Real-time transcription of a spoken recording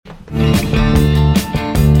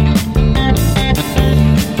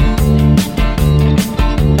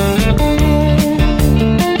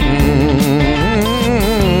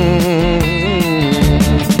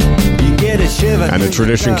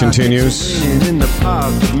tradition continues.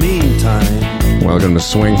 Welcome to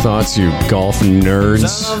Swing Thoughts, you golf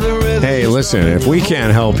nerds. Hey, listen, if we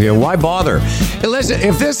can't help you, why bother? Hey, listen,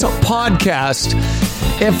 if this podcast,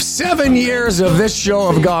 if 7 years of this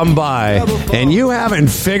show have gone by and you haven't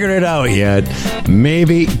figured it out yet,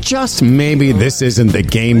 maybe, just maybe, this isn't the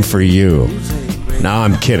game for you. No,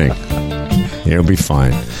 I'm kidding. It'll be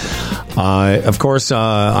fine. Of course,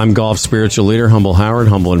 I'm golf spiritual leader, Humble Howard,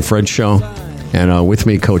 Humble and Fred Show. And with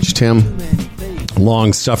me, Coach Tim,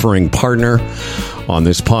 long-suffering partner on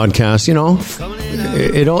this podcast. You know,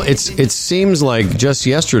 it seems like just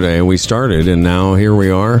yesterday we started, and now here we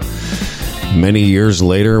are, many years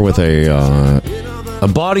later, with a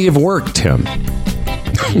body of work, Tim.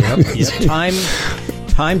 Yep.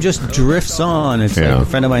 Time just drifts on. It's like a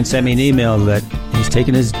friend of mine sent me an email that he's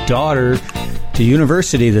taking his daughter to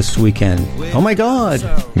university this weekend. Oh my God!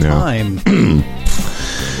 Time.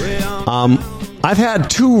 I've had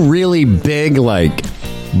two really big, like,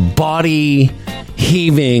 body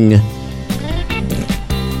heaving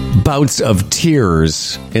bouts of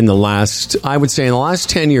tears in the last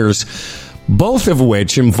 10 years, both of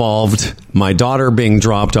which involved my daughter being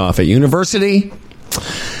dropped off at university,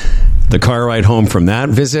 the car ride home from that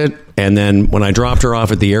visit, and then when I dropped her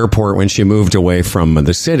off at the airport when she moved away from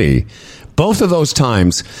the city. Both of those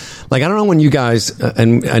times, like, I don't know when you guys,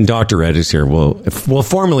 and Dr. Ed is here, we'll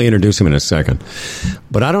formally introduce him in a second.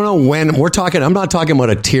 But I don't know when, I'm not talking about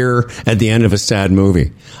a tear at the end of a sad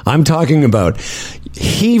movie. I'm talking about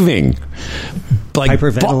heaving, like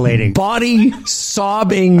hyperventilating, body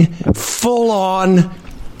sobbing, full on.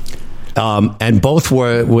 And both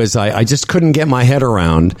I just couldn't get my head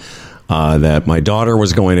around that my daughter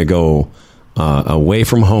was going to go away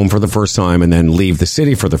from home for the first time and then leave the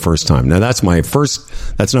city for the first time. Now, that's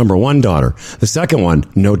number one daughter. The second one,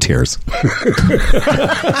 no tears.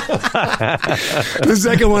 The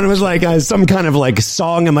second one was like some kind of like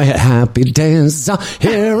song in my head. Happy days are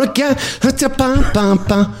here again. I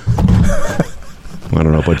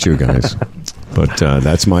don't know about you guys, but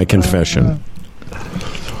that's my confession.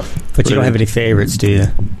 But you don't have any favorites, do you?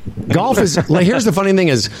 Golf is like, here's the funny thing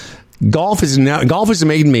is, golf has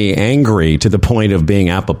made me angry to the point of being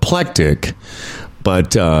apoplectic,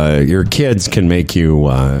 but your kids can make you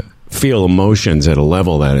feel emotions at a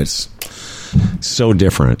level that it's so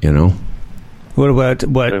different, you know? What about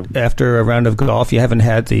after a round of golf, you haven't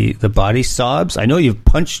had the body sobs? I know you've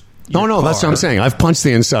punched your car. That's what I'm saying. I've punched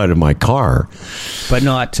the inside of my car. But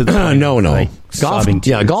not to the point no. Like Golf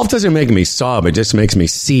doesn't make me sob. It just makes me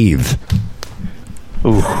seethe.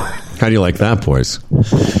 Ooh. How do you like that, boys?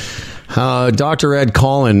 Dr. Ed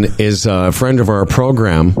Collin is a friend of our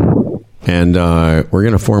program, and we're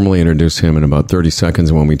going to formally introduce him in about 30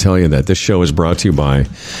 seconds when we tell you that this show is brought to you by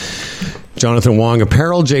Jonathan Wong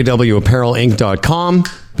Apparel, jwapparelinc.com,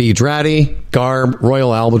 B. Dratty, Garb,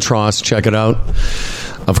 Royal Albatross. Check it out.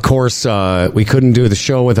 Of course, we couldn't do the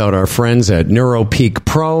show without our friends at NeuroPeak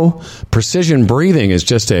Pro. Precision breathing is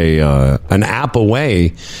just an app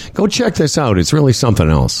away. Go check this out. It's really something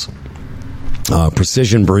else.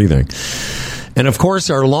 Precision breathing. And of course,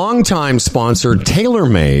 our longtime sponsor,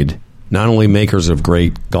 TaylorMade, not only makers of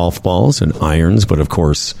great golf balls and irons, but of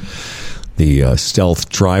course, the Stealth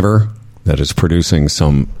driver that is producing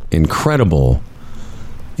some incredible,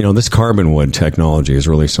 this carbon wood technology is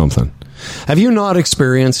really something. Have you not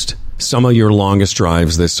experienced some of your longest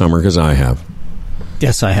drives this summer? Because I have.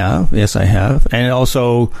 Yes, I have. And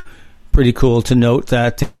also pretty cool to note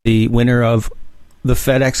that the winner of the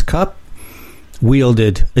FedEx Cup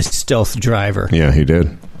wielded a Stealth driver. Yeah, he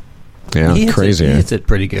did. Yeah, crazy. He hits it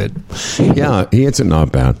pretty good. Yeah, he hits it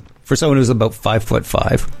not bad. For someone who's about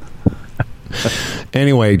 5'5".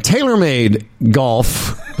 Anyway, TaylorMade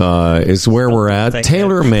Golf is where we're at.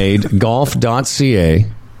 TaylorMadeGolf.ca.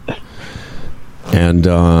 And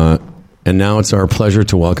now it's our pleasure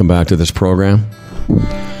to welcome back to this program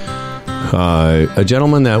a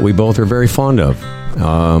gentleman that we both are very fond of.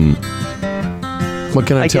 What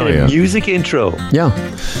can I tell you? Music intro. Yeah.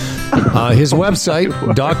 His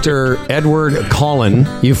website, Dr. Edward Collin,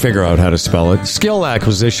 you figure out how to spell it. Skill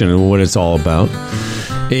acquisition is what it's all about.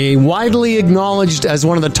 Widely acknowledged as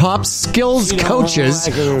one of the top skills coaches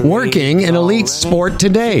working in elite sport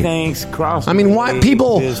today. I mean,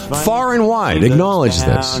 people far and wide acknowledge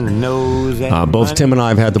this. Both Tim and I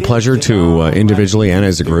have had the pleasure to individually and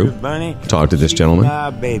as a group talk to this gentleman.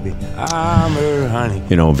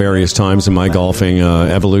 Various times in my golfing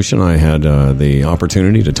evolution, I had the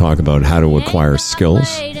opportunity to talk about how to acquire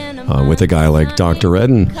skills with a guy like Dr. Ed.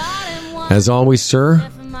 And as always, sir,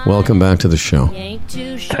 welcome back to the show.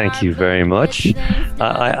 Thank you very much.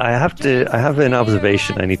 I have an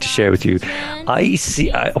observation I need to share with you.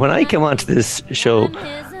 When I come onto this show,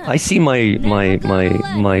 I see my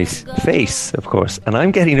face, of course, and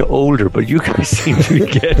I'm getting older, but you guys seem to be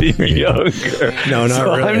getting younger. No, not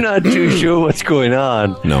really. I'm not too sure what's going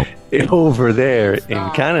on. No. Over there in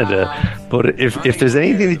Canada, but if there's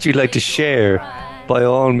anything that you'd like to share, by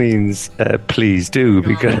all means, please do,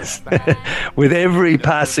 because with every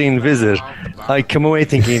passing visit, I come away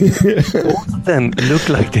thinking both of them look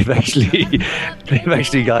like they've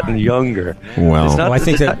actually gotten younger. Well, it's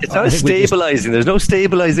not stabilizing. There's no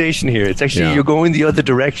stabilization here. It's actually you're going the other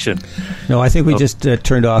direction. No, I think we just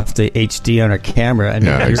turned off the HD on our camera and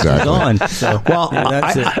it's gone. So,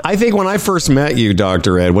 I think when I first met you,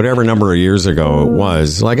 Dr. Ed, whatever number of years ago it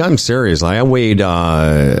was, like, I'm serious. Like, I weighed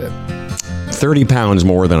 30 pounds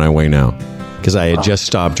more than I weigh now because I had just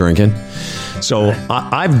stopped drinking. So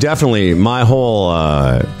I've definitely, my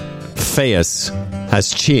whole face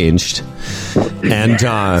has changed. And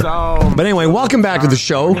but anyway, welcome back to the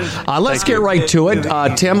show. Let's get right to it.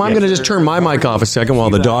 Tim, I'm going to just turn my mic off a second while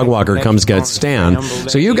the dog walker comes get Stan.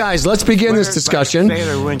 So you guys, let's begin this discussion.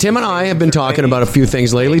 Tim and I have been talking about a few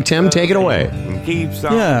things lately. Tim, take it away.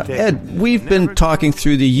 Yeah, Ed, we've been talking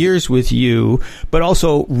through the years with you, but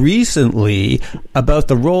also recently about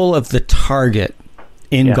the role of the target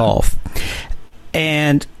in golf.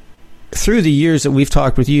 And through the years that we've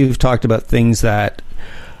talked with you, you've talked about things that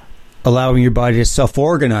allowing your body to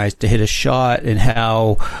self-organize to hit a shot, and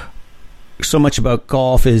how so much about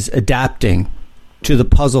golf is adapting to the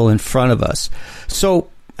puzzle in front of us. So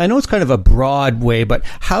I know it's kind of a broad way, but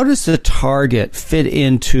how does the target fit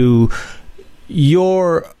into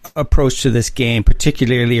your approach to this game,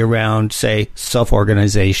 particularly around, say,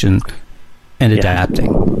 self-organization and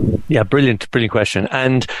adapting? Yeah, brilliant question.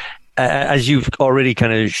 And as you've already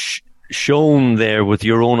kind of shown there with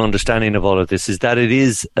your own understanding of all of this, is that it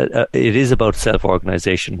is about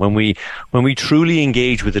self-organization. When we truly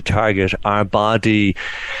engage with the target, our body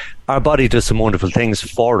does some wonderful things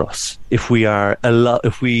for us if we allow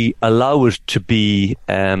it to be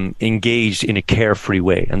engaged in a carefree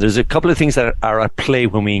way. And there's a couple of things that are at play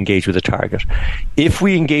when we engage with a target. If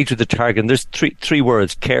we engage with the target, and there's three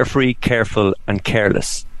words: carefree, careful, and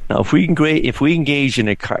careless. Now, if we engage in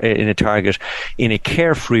a target in a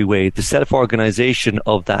carefree way, the self-organization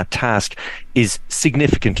of that task is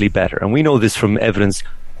significantly better. And we know this from evidence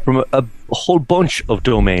from a whole bunch of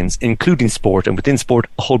domains, including sport, and within sport,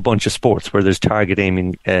 a whole bunch of sports where there's target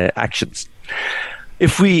aiming actions.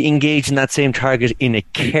 If we engage in that same target in a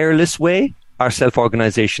careless way, our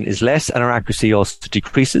self-organization is less and our accuracy also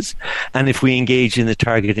decreases. And if we engage in the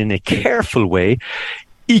target in a careful way,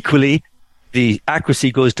 equally, the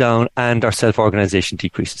accuracy goes down and our self-organization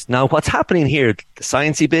decreases. Now, what's happening here, the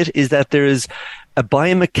sciencey bit, is that there is a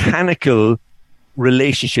biomechanical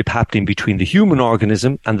relationship happening between the human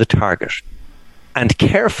organism and the target. And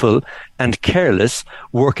careful and careless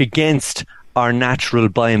work against our natural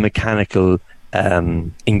biomechanical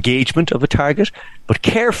engagement of a target, but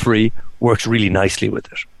carefree works really nicely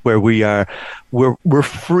with it, where we're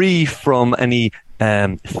free from any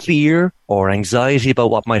fear or anxiety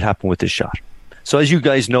about what might happen with this shot. So as you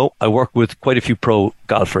guys know, I work with quite a few pro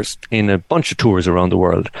golfers in a bunch of tours around the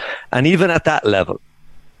world. And even at that level,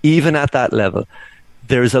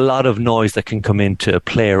 there's a lot of noise that can come into a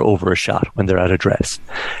player over a shot when they're at address.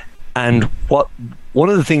 And one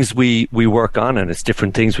of the things we work on, and it's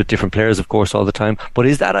different things with different players, of course, all the time, but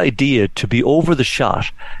is that idea to be over the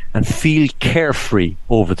shot and feel carefree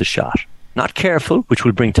over the shot. Not careful, which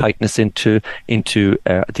will bring tightness into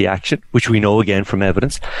the action, which we know again from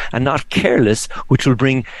evidence, and not careless, which will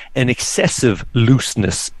bring an excessive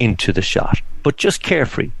looseness into the shot, but just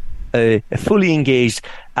carefree, a fully engaged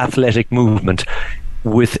athletic movement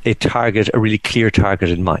with a really clear target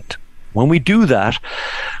in mind. When we do that,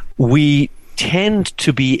 we tend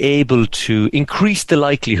to be able to increase the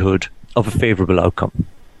likelihood of a favorable outcome.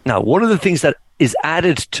 Now, one of the things that is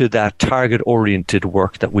added to that target-oriented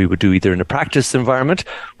work that we would do either in a practice environment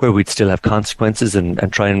where we'd still have consequences and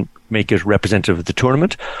try and make it representative of the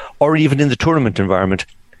tournament, or even in the tournament environment,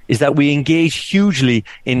 is that we engage hugely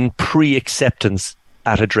in pre-acceptance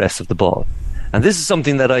at address of the ball. And this is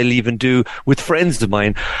something that I'll even do with friends of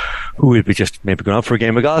mine who will be just maybe going out for a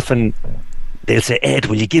game of golf, and they'll say, "Ed,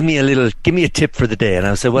 will you give me a tip for the day?" And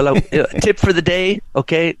I'll say, "Well, a tip for the day,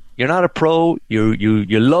 okay, you're not a pro, you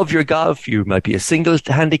love your golf, you might be a single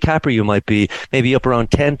handicapper, you might be maybe up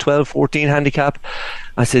around 10, 12, 14 handicap."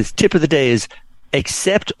 I said, tip of the day is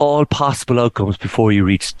accept all possible outcomes before you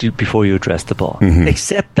address the ball. Mm-hmm.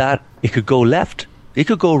 Accept that it could go left, It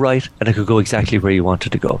could go right, and it could go exactly where you want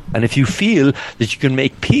it to go. And if you feel that you can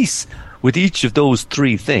make peace with each of those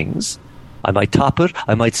three things, I might top it,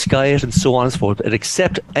 I might sky it, and so on and so forth, and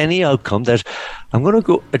accept any outcome that I'm going to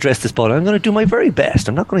go address this ball. I'm going to do my very best.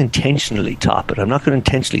 I'm not going to intentionally top it. I'm not going to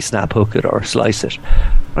intentionally snap hook it or slice it.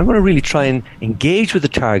 I'm going to really try and engage with the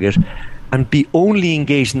target and be only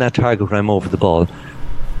engaged in that target when I'm over the ball.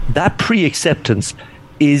 That pre-acceptance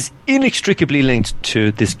is inextricably linked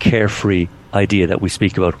to this carefree idea that we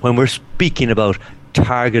speak about when we're speaking about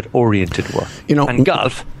target-oriented work. And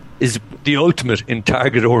golf is the ultimate in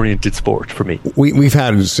target-oriented sport for me. We've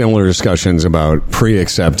had similar discussions about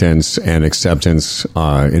pre-acceptance and acceptance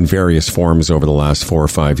in various forms over the last 4 or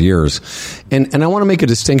 5 years. And I want to make a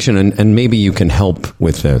distinction, and maybe you can help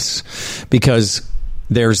with this, because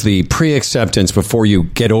there's the pre-acceptance before you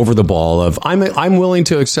get over the ball of, I'm willing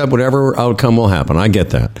to accept whatever outcome will happen. I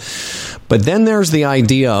get that. But then there's the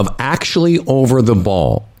idea of actually over the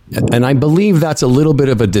ball. And I believe that's a little bit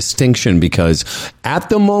of a distinction, because at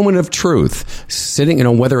the moment of truth, sitting,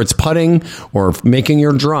 whether it's putting or making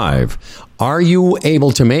your drive, are you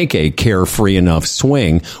able to make a carefree enough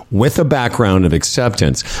swing with a background of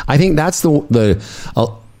acceptance? I think that's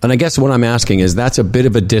and I guess what I'm asking is, that's a bit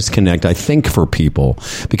of a disconnect, I think, for people,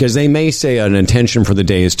 because they may say an intention for the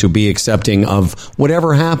day is to be accepting of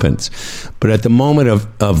whatever happens. But at the moment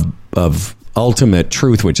of ultimate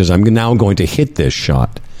truth, which is I'm now going to hit this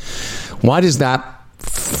shot, why does that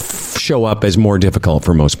show up as more difficult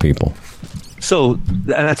for most people? So, and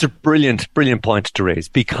that's a brilliant point to raise,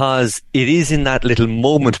 because it is in that little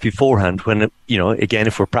moment beforehand when, again,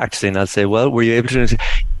 if we're practicing, I'll say, well, were you able to?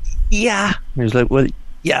 Yeah. And he's like, well,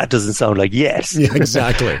 yeah, it doesn't sound like yes. Yeah,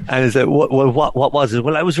 exactly. And it's like, what was it?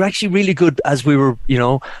 Well, I was actually really good as we were,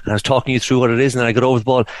 and I was talking you through what it is, and then I got over the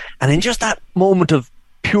ball. And in just that moment of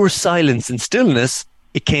pure silence and stillness,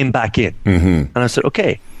 it came back in. Mm-hmm. And I said,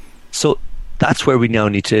 okay, so that's where we now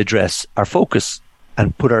need to address our focus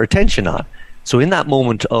and put our attention on. So in that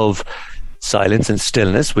moment of silence and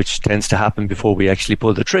stillness, which tends to happen before we actually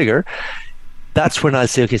pull the trigger, that's when I'll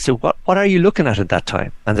say, okay, so what are you looking at that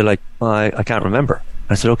time? And they're like, I can't remember.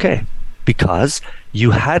 I said, okay, because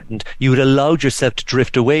you had allowed yourself to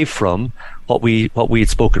drift away from what we had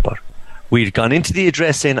spoken about. We'd gone into the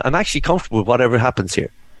address saying, I'm actually comfortable with whatever happens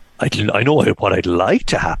here. I know what I'd like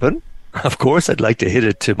to happen. Of course, I'd like to hit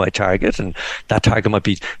it to my target, and that target might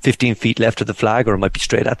be 15 feet left of the flag, or it might be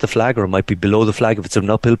straight at the flag, or it might be below the flag if it's an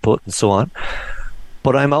uphill putt, and so on.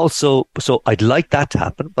 But so I'd like that to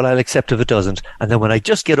happen, but I'll accept if it doesn't. And then when I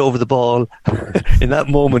just get over the ball, in that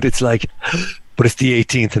moment, it's like, but it's the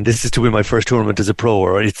 18th, and this is to win my first tournament as a pro,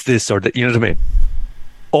 or it's this, or that, you know what I mean?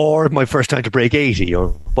 Or my first time to break 80, or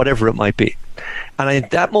whatever it might be. And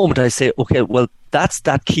at that moment, I say, okay, well, that's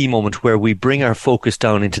that key moment where we bring our focus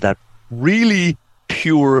down into that really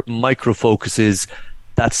pure micro focus, is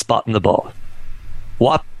that spot in the ball.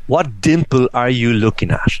 What dimple are you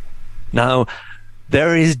looking at? Now,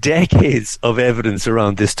 there is decades of evidence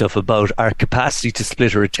around this stuff about our capacity to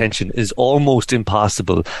split our attention is almost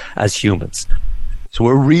impossible as humans. So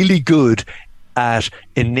we're really good at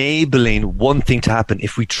enabling one thing to happen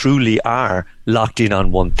if we truly are locked in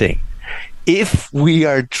on one thing. If we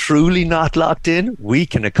are truly not locked in, we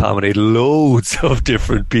can accommodate loads of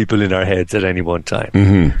different people in our heads at any one time.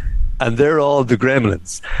 Mm-hmm. And they're all the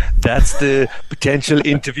gremlins. That's the potential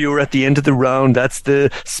interviewer at the end of the round. That's the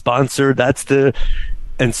sponsor. That's the...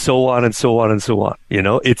 and so on and so on and so on.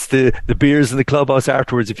 It's the beers in the clubhouse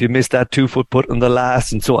afterwards if you missed that 2-foot putt on the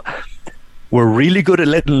last, and so on. We're really good at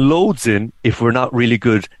letting loads in if we're not really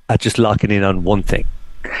good at just locking in on one thing.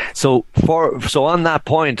 So on that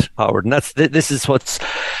point, Howard, and this is what's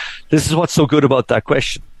so good about that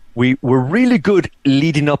question. We're really good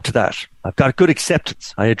leading up to that. I've got good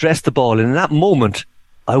acceptance. I address the ball, and in that moment,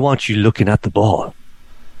 I want you looking at the ball.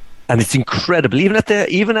 And it's incredible, even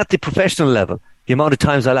at the professional level, the amount of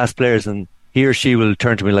times I'll ask players, and he or she will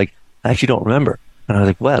turn to me like, I actually don't remember. And I was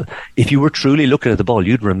like, well, if you were truly looking at the ball,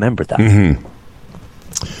 you'd remember that. Mm-hmm.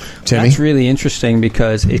 Timmy? That's really interesting,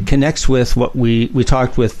 because it connects with what we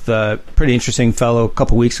talked with a pretty interesting fellow a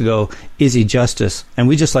couple weeks ago, Izzy Justice, and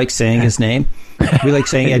we just like saying his name. We like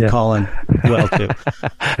saying Ed Collin well too.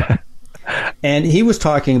 And he was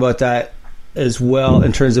talking about that as well,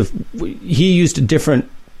 in terms of, he used different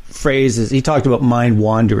phrases. He talked about mind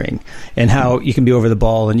wandering and how you can be over the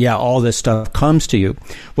ball, and all this stuff comes to you.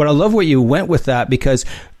 But I love what you went with that, because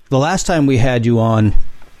the last time we had you on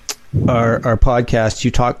our podcast,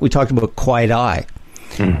 we talked about quiet eye,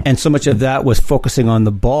 and so much of that was focusing on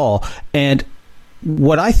the ball. And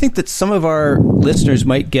what I think that some of our listeners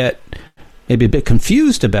might get maybe a bit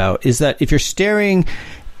confused about is that if you're staring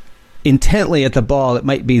intently at the ball, it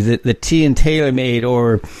might be the tee and TaylorMade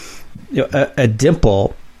or a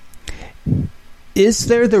dimple. Is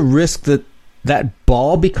there the risk that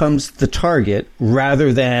ball becomes the target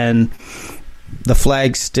rather than the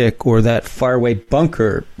flag stick or that fairway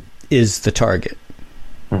bunker is the target?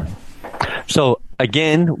 So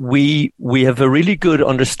again, we have a really good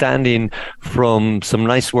understanding from some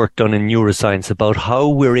nice work done in neuroscience about how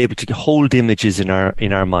we're able to hold images in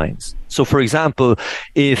our minds. So, for example,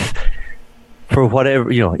 if for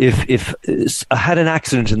whatever, if I had an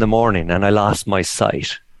accident in the morning and I lost my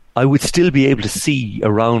sight, I would still be able to see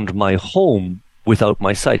around my home without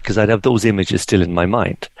my sight because I'd have those images still in my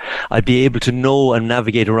mind. I'd be able to know and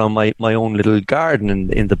navigate around my own little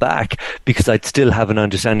garden in the back because I'd still have an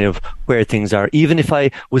understanding of where things are. Even if I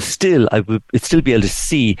would still be able to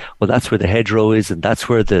see, well, that's where the hedgerow is and that's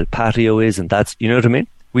where the patio is and that's, you know what I mean?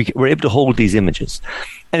 We're able to hold these images.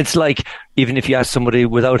 And it's like, even if you ask somebody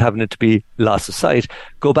without having it to be loss of sight,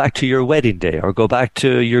 go back to your wedding day or go back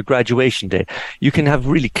to your graduation day. You can have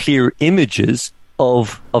really clear images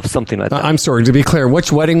of something like that. I'm sorry, to be clear,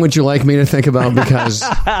 which wedding would you like me to think about? Because,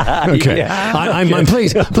 okay. Yeah.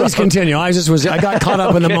 Please continue. I got caught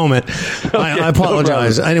up in the moment. I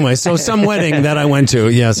apologize. No, anyway, so some wedding that I went to,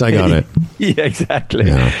 yes, I got it. Yeah, exactly.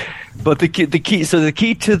 Yeah. But the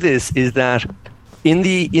key to this is that in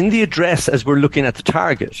the address, as we're looking at the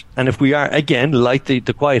target, and if we are, again, like the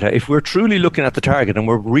quiet eye, if we're truly looking at the target and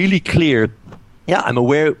we're really clear, yeah, I'm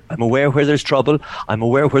aware where there's trouble, I'm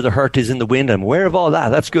aware where the hurt is in the wind, I'm aware of all that,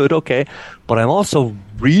 that's good, okay, but I'm also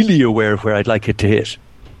really aware of where I'd like it to hit.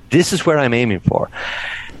 This is where I'm aiming for.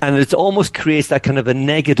 And it almost creates that kind of a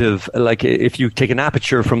negative, like if you take an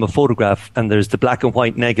aperture from a photograph and there's the black and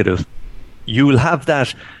white negative, you'll have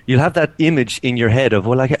that image in your head of,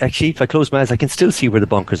 well, actually, if I close my eyes, I can still see where the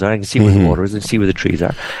bunkers are, I can see where the water is, I can see where the trees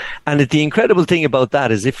are. And the incredible thing about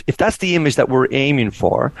that is if that's the image that we're aiming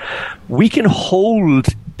for, we can hold,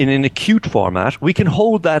 in an acute format, we can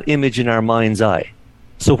hold that image in our mind's eye.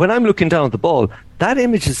 So when I'm looking down at the ball, that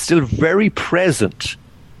image is still very present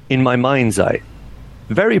in my mind's eye.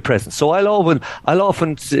 Very present. So I'll often,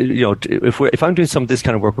 if I'm doing some of this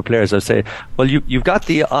kind of work with players, I'll say, well, you've got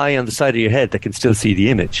the eye on the side of your head that can still see the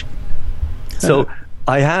image. So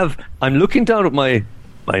I'm looking down at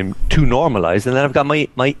I'm too normalized, and then I've got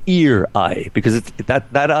my ear eye, because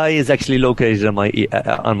that eye is actually located on my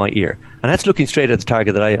ear, and that's looking straight at the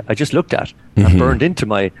target that I just looked at and burned into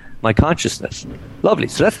my consciousness. Lovely.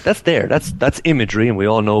 So that's there. That's imagery, and we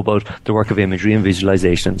all know about the work of imagery and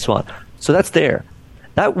visualization and so on. So that's there.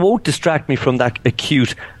 That won't distract me from that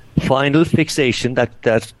acute final fixation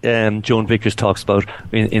that Joan Vickers talks about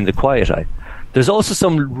in the quiet eye. There's also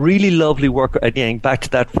some really lovely work, again, back to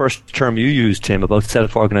that first term you used, Tim, about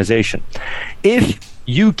self-organization. If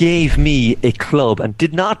you gave me a club and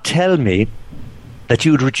did not tell me that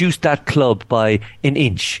you would reduce that club by an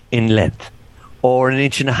inch in length, or an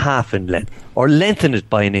inch and a half in length, or lengthen it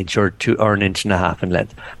by an inch or two, or an inch and a half in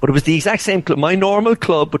length. But it was the exact same club, my normal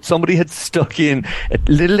club, but somebody had stuck in a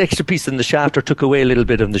little extra piece in the shaft or took away a little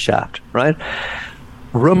bit of the shaft, right?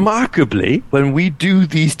 Remarkably, when we do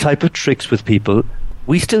these type of tricks with people,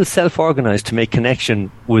 we still self-organize to make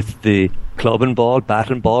connection with the club and ball, bat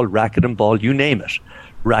and ball, racket and ball, you name it,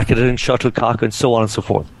 racket and shuttlecock, and so on and so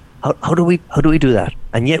forth. How do we do that?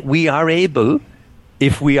 And yet we are able,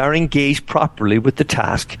 if we are engaged properly with the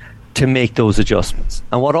task, to make those adjustments.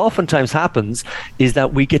 And what oftentimes happens is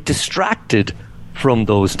that we get distracted from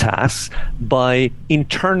those tasks by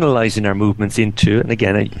internalizing our movements into, and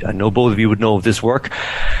again, I know both of you would know of this work,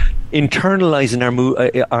 internalizing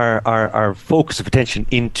our focus of attention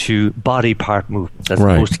into body part movements as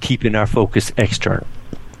opposed to keeping our focus external.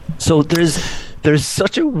 So there's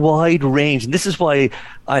such a wide range, and this is why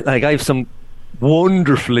I have some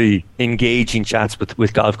wonderfully engaging chats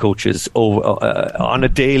with golf coaches on a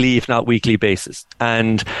daily, if not weekly basis.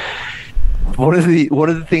 And one of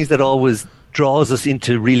the things that always draws us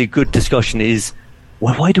into really good discussion is,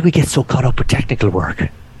 well, why do we get so caught up with technical work?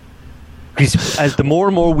 Because as the more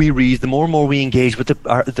and more we read, the more and more we engage with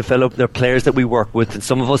the players that we work with, and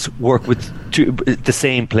some of us work with the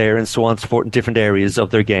same player and so on and so forth in different areas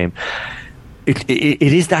of their game. It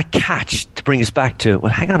is that catch to bring us back to,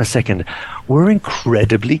 well, hang on a second, we're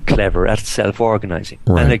incredibly clever at self-organizing.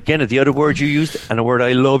 Right. And again, the other word you used, and a word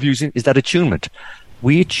I love using, is that attunement.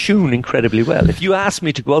 We attune incredibly well. If you ask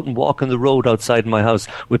me to go out and walk on the road outside my house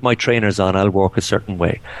with my trainers on, I'll walk a certain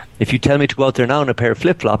way. If you tell me to go out there now in a pair of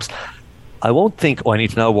flip-flops, I won't think, I need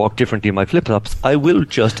to now walk differently in my flip-flops. I will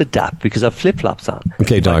just adapt because I have flip-flops on.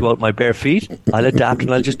 Okay, Doc. If I go out my bare feet, I'll adapt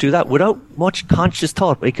and I'll just do that without much conscious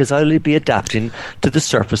thought, because I'll be adapting to the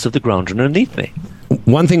surface of the ground underneath me.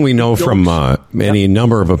 one thing we know from any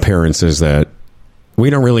number of appearances that we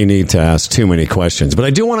don't really need to ask too many questions, but I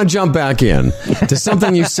do want to jump back in to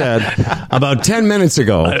something you said about 10 minutes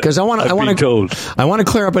ago, because I want to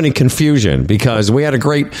clear up any confusion, because we had a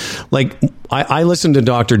great, I listened to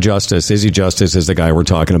Dr. Justice. Izzy Justice is the guy we're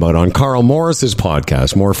talking about on Carl Morris's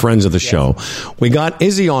podcast, More Friends of the Show. We got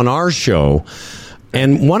Izzy on our show,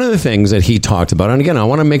 and one of the things that he talked about, and again, I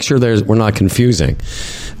want to make sure we're not confusing,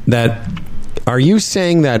 that are you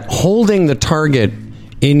saying that holding the target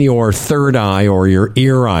in your third eye, or your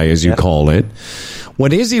ear eye, as you call it,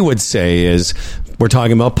 what Izzy would say is, we're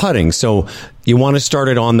talking about putting. So you want to start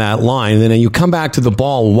it on that line, and then you come back to the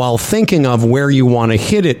ball while thinking of where you want to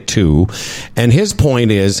hit it to. And his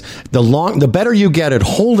point is, the better you get at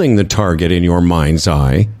holding the target in your mind's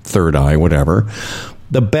eye, third eye, whatever,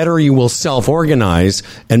 the better you will self-organize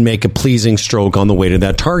and make a pleasing stroke on the way to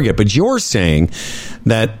that target. But you're saying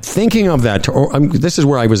that thinking of that, this is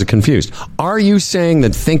where I was confused. Are you saying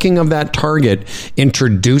that thinking of that target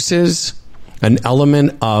introduces an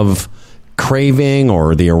element of craving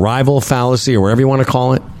or the arrival fallacy, or whatever you want to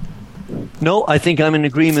call it? No, I think I'm in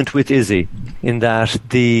agreement with Izzy in that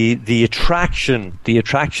the attraction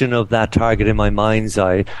of that target in my mind's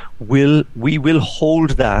eye we will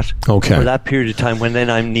hold that for that period of time, when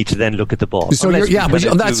then I need to then look at the ball. So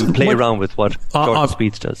that's play around with what Jordan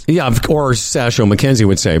Spieth does. Yeah, or Sasho McKenzie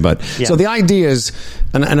would say. But so the idea is,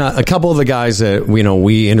 and a couple of the guys that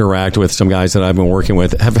we interact with, some guys that I've been working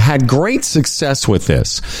with, have had great success with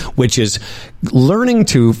this, which is learning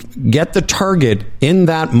to get the target in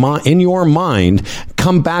your mind,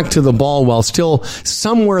 come back to the ball while still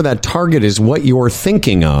somewhere that target is what you're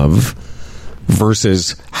thinking of,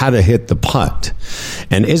 versus how to hit the putt.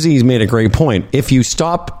 And Izzy's made a great point. If you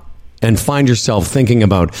stop and find yourself thinking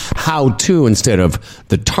about how to instead of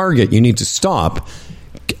the target, you need to stop,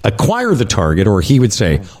 acquire the target, or he would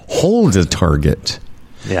say, hold the target,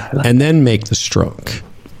 and then make the stroke.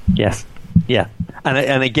 Yes. Yeah.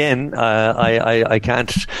 And again, I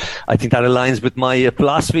can't. I think that aligns with my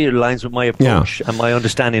philosophy. It aligns with my approach and my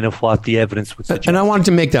understanding of what the evidence would suggest. And I wanted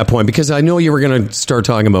to make that point because I know you were going to start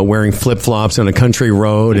talking about wearing flip flops on a country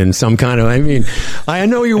road and some kind of. I mean, I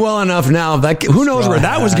know you well enough now that who knows where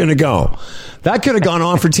that was going to go. That could have gone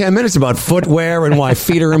on for 10 minutes about footwear and why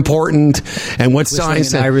feet are important and what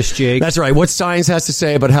science. Irish jig. That's right. What science has to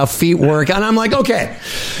say about how feet work. And I'm like, okay.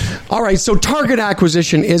 All right. So target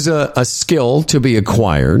acquisition is a skill to be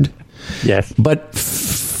acquired. Yes. But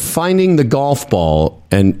finding the golf ball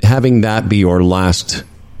and having that be your last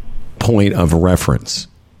point of reference.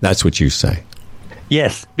 That's what you say.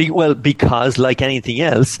 Yes. Well, because like anything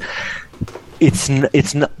else, it's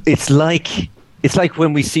like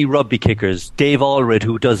when we see rugby kickers, Dave Allred,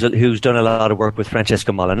 who's done a lot of work with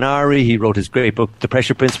Francesco Molinari. He wrote his great book, The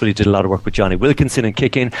Pressure Principle. He did a lot of work with Johnny Wilkinson and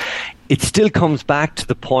kicking. It still comes back to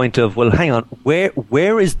the point of, well, hang on,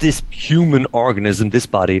 where is this human organism, this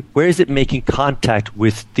body, where is it making contact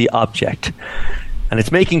with the object? And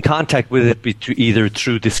it's making contact with it either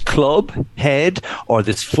through this club head or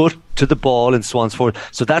this foot to the ball and so on and so forth.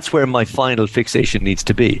 So that's where my final fixation needs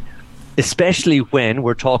to be. Especially when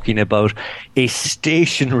we're talking about a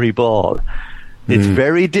stationary ball. It's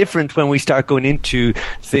very different when we start going into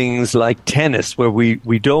things like tennis, where we're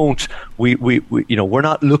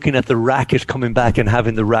not looking at the racket coming back and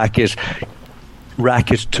having the racket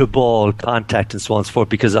to ball contact and so on and so forth,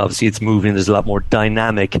 because obviously it's moving. There's a lot more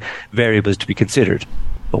dynamic variables to be considered.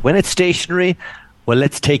 But when it's stationary, well,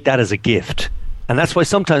 let's take that as a gift. And that's why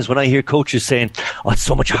sometimes when I hear coaches saying, oh, it's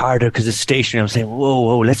so much harder because it's stationary, I'm saying,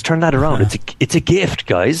 whoa, let's turn that around. It's a gift,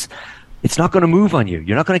 guys. It's not going to move on you.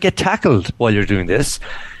 You're not going to get tackled while you're doing this.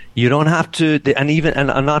 You don't have to,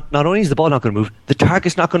 and not only is the ball not going to move, the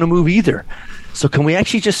target's not going to move either. So can we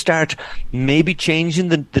actually just start maybe changing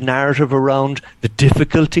the narrative around the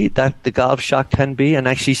difficulty that the golf shot can be, and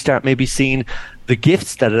actually start maybe seeing the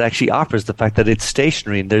gifts that it actually offers, the fact that it's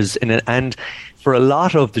stationary, and for a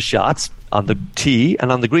lot of the shots on the tee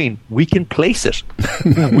and on the green, we can place it.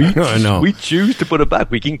 We choose to put it back.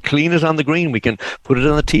 We can clean it on the green. We can put it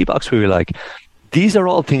on the tee box where we like. These are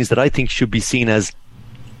all things that I think should be seen as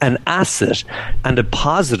an asset and a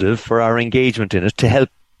positive for our engagement in it, to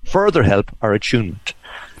further help our attunement.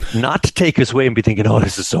 Not to take us away and be thinking, oh,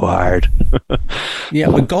 this is so hard. Yeah,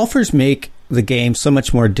 but golfers make the game so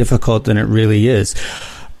much more difficult than it really is.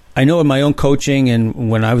 I know in my own coaching and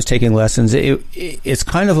when I was taking lessons, it's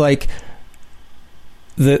kind of like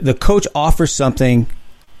the coach offers something,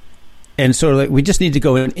 and sort of like, we just need to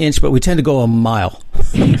go an inch, but we tend to go a mile.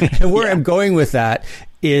 And where I'm going with that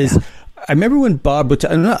is, I remember when Bob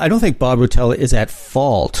Rotella, I don't think Bob Rotella is at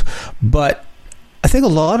fault, but I think a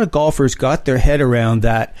lot of golfers got their head around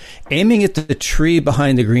that aiming at the tree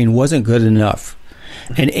behind the green wasn't good enough.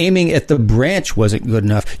 And aiming at the branch wasn't good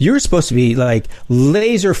enough. You were supposed to be like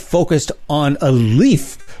laser focused on a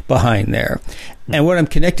leaf behind there. And what I'm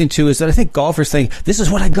connecting to is that I think golfers think, this is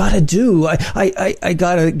what I got to do. I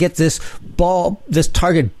got to get this ball, this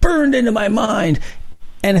target burned into my mind.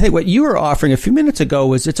 And I think what you were offering a few minutes ago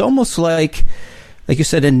was it's almost like you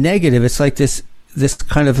said, a negative. It's like this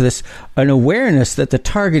kind of an awareness that the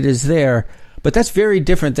target is there. But that's very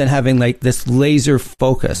different than having like this laser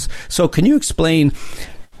focus. So can you explain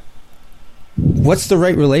what's the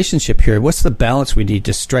right relationship here? What's the balance we need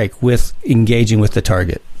to strike with engaging with the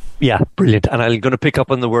target? Yeah, brilliant. And I'm going to pick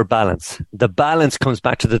up on the word balance. The balance comes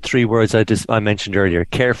back to the three words I mentioned earlier: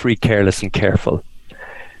 carefree, careless, and careful.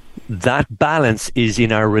 That balance is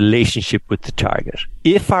in our relationship with the target.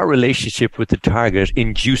 If our relationship with the target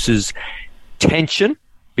induces tension,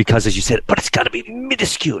 because as you said, but it's got to be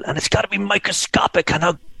minuscule and it's got to be microscopic,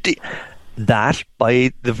 and that,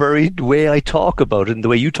 by the very way I talk about it and the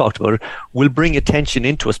way you talked about it, will bring attention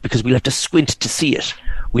into us, because we'll have to squint to see it.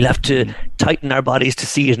 We'll have to tighten our bodies to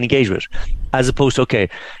see it and engage with it, as opposed to, okay,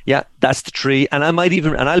 yeah, that's the tree, and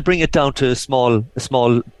I'll bring it down to a small,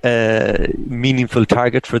 meaningful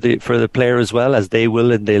target for the player as well, as they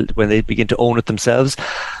will, and when they begin to own it themselves.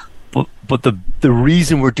 But the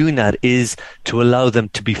reason we're doing that is to allow them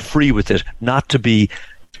to be free with it, not to be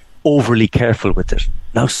overly careful with it.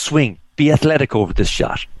 Now swing. Be athletic over this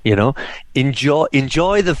shot,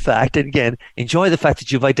 enjoy the fact, and again, enjoy the fact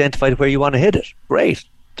that you've identified where you want to hit it. Great.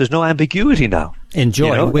 There's no ambiguity now.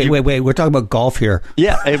 Enjoy. Wait. We're talking about golf here.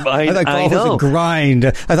 Yeah. I thought golf was a grind.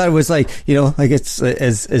 I thought it was like it's,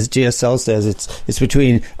 as GSL says, it's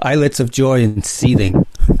between islets of joy and seething.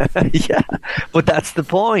 Yeah. But that's the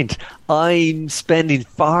point. I'm spending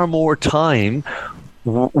far more time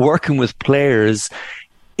working with players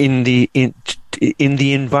in the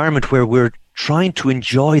environment where we're trying to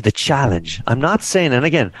enjoy the challenge. I'm not saying, and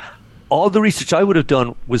again, all the research I would have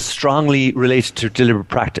done was strongly related to deliberate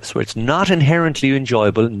practice, where it's not inherently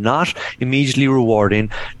enjoyable, not immediately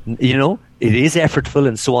rewarding, it is effortful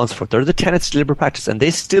and so on and so forth. They're the tenets of deliberate practice, and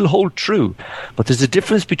they still hold true. But there's a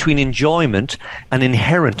difference between enjoyment and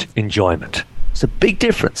inherent enjoyment. It's a big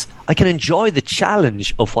difference. I can enjoy the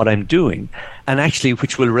challenge of what I'm doing, and actually,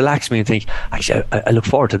 which will relax me and think, actually, I look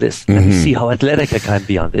forward to this. Let me see how athletic I can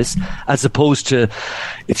be on this, as opposed to,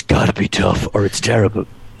 it's got to be tough or it's terrible.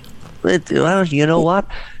 Well, you know what?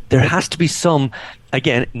 There has to be some,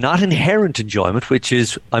 again, not inherent enjoyment, which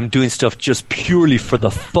is I'm doing stuff just purely for the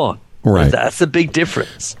fun. Right. That's a big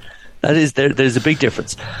difference. There's a big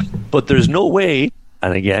difference. But there's no way,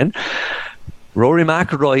 and again, Rory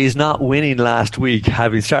McIlroy is not winning last week,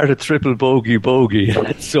 having started triple bogey,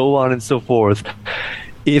 and so on and so forth,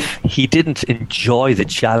 if he didn't enjoy the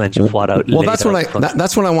challenge of what out. Well, that's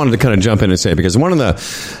what I wanted to kind of jump in and say, because one of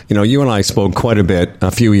the, you and I spoke quite a bit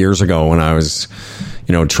a few years ago when I was,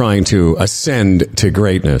 trying to ascend to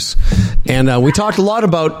greatness, and we talked a lot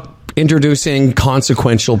about introducing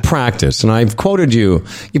consequential practice. And I've quoted you.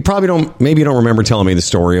 You probably maybe you don't remember telling me the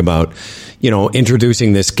story about,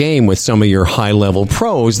 introducing this game with some of your high level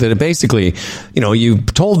pros, that it basically, you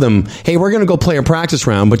told them, hey, we're going to go play a practice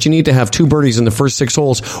round, but you need to have 2 birdies in the first 6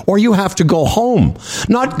 holes, or you have to go home,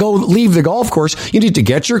 not leave the golf course. You need to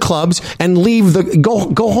get your clubs and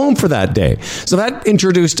go home for that day. So that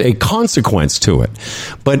introduced a consequence to it,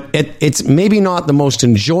 but it's maybe not the most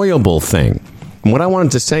enjoyable thing. And what I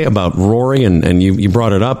wanted to say about Rory, and you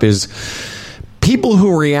brought it up, is people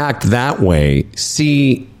who react that way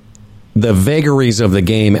see the vagaries of the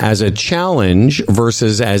game as a challenge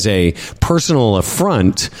versus as a personal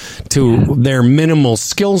affront to their minimal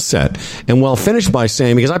skill set. And I'll finish by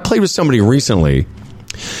saying, because I played with somebody recently,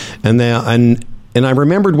 and I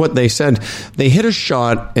remembered what they said. They hit a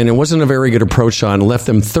shot, and it wasn't a very good approach shot, and left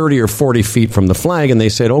them 30 or 40 feet from the flag, and they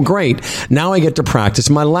said, oh, great, now I get to practice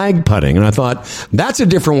my lag putting. And I thought, that's a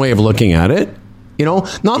different way of looking at it.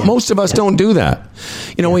 Most of us don't do that.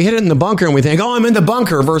 We hit it in the bunker, and we think, oh, I'm in the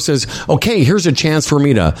bunker, versus, okay, here's a chance for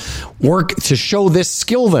me to work to show this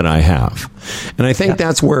skill that I have. And I think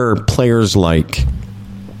that's where players like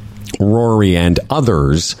Rory and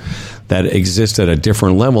others that exist at a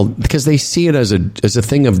different level, because they see it as a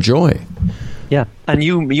thing of joy. Yeah, and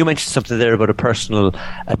you mentioned something there about a personal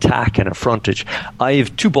attack and a frontage. I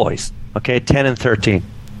have 2 boys, 10 and 13.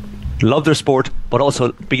 Love their sport, but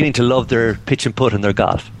also beginning to love their pitch and putt and their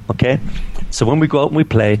golf. So when we go out and we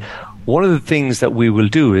play, one of the things that we will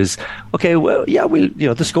do is, okay, well, yeah,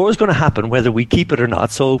 the score is going to happen whether we keep it or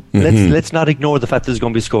not. So let's not ignore the fact that there's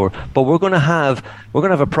going to be a score. But we're going to have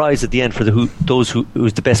a prize at the end for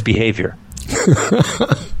who's the best behavior.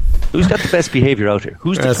 Who's got the best behavior out here?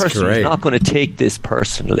 Who's the person who's not going to take this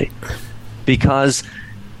personally? Because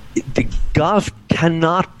the golf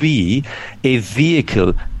cannot be a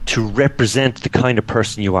vehicle to represent the kind of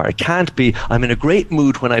person you are. It can't be, I'm in a great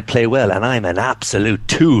mood when I play well, and I'm an absolute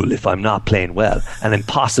tool if I'm not playing well, and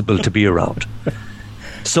impossible to be around.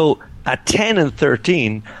 So at 10 and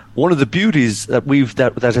 13, one of the beauties that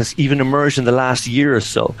that has even emerged in the last year or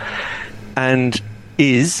so, and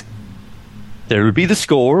is there will be the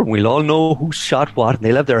score. We'll all know who shot what, and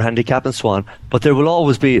they'll have their handicap and so on. But there will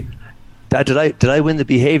always be, Dad, did I win the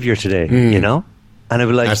behavior today? You know, and I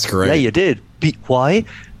was like, that's great. Yeah, you did. Why?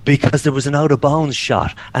 Because there was an out of bounds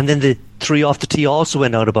shot, and then the 3 off the tee also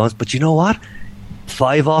went out of bounds. But you know what?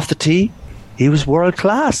 5 off the tee, he was world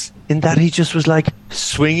class in that he just was like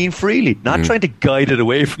swinging freely, not trying to guide it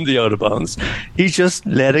away from the out of bounds. He just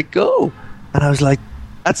let it go, and I was like,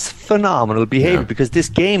 that's phenomenal behavior, because this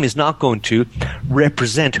game is not going to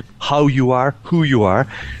represent how you are, who you are.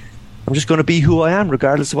 I'm just going to be who I am,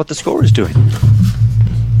 regardless of what the score is doing.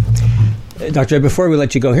 Dr. Ed, before we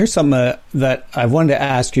let you go, here's something that I wanted to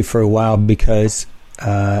ask you for a while, because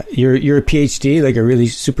you're a PhD, like a really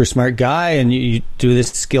super smart guy, and you do this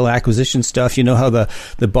skill acquisition stuff. You know how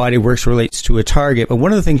the body works relates to a target. But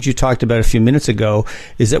one of the things you talked about a few minutes ago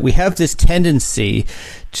is that we have this tendency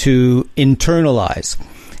to internalize.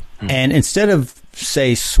 And instead of,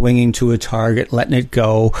 say, swinging to a target, letting it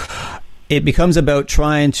go, it becomes about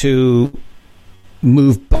trying to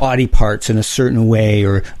move body parts in a certain way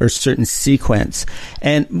or a certain sequence.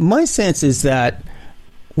 And my sense is that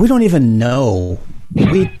we don't even know.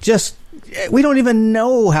 We don't even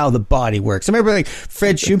know how the body works. I remember, like,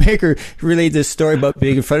 Fred Shoemaker relayed this story about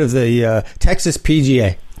being in front of the Texas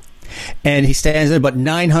PGA, and he stands there, about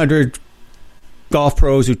 900 golf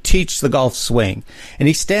pros who teach the golf swing, and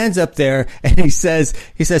he stands up there and he says,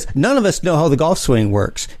 none of us know how the golf swing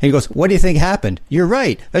works. And he goes, what do you think happened? You're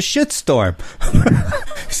right, a shitstorm.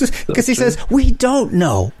 Because he says, we don't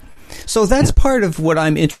know. So that's part of what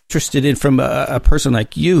I'm interested in from a person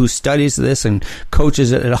like you who studies this and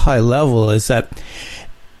coaches it at a high level, is that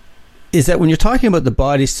when you're talking about the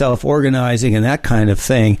body self-organizing and that kind of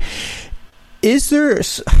thing, is there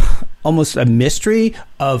almost a mystery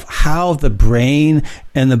of how the brain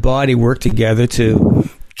and the body work together to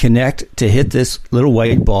connect to hit this little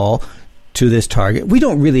white ball to this target? We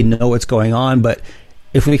don't really know what's going on, but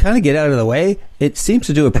if we kind of get out of the way, it seems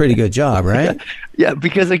to do a pretty good job, right? Yeah,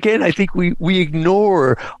 because again, I think we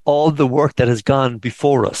ignore all the work that has gone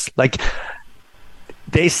before us. Like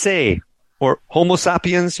they say, or Homo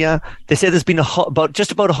sapiens, they say there's been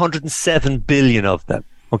just about 107 billion of them.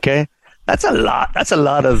 Okay. That's a lot. That's a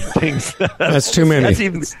lot of things. That's too many.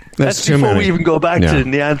 That's too before many. We even go back to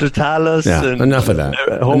Neanderthals. Yeah, and enough of that.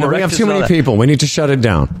 We have too many people. We need to shut it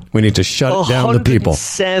down. We need to shut down the people.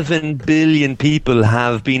 7 billion people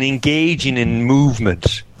have been engaging in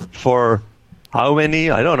movement for how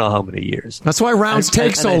many? I don't know how many years. That's why rounds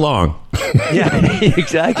take so long. Yeah,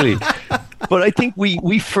 exactly. But I think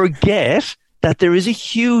we forget that there is a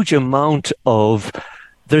huge amount of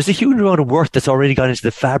work that's already gone into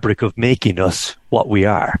the fabric of making us what we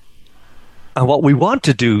are. And what we want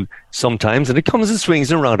to do sometimes, and it comes in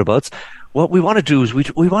swings and roundabouts, what we want to do is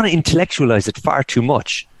we want to intellectualize it far too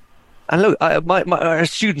much. And look, our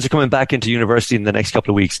students are coming back into university in the next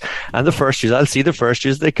couple of weeks. And the first years, I'll see the first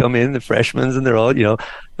years, they come in, the freshmen, and they're all, the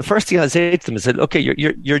first thing I'll say to them is, okay,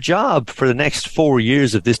 your job for the next 4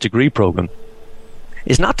 years of this degree program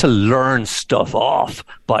is not to learn stuff off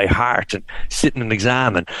by heart and sit in an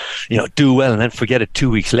exam and, do well and then forget it 2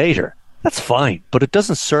 weeks later. That's fine, but it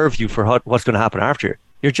doesn't serve you for what's going to happen after.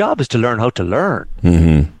 Your job is to learn how to learn,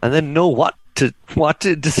 and then know what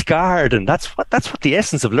to discard, and that's what the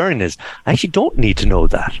essence of learning is. I actually don't need to know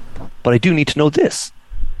that, but I do need to know this,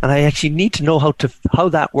 and I actually need to know how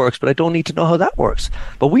that works, but I don't need to know how that works.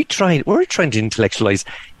 But we're trying to intellectualize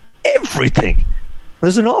everything.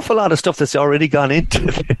 There's an awful lot of stuff that's already gone into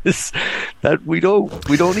this that we don't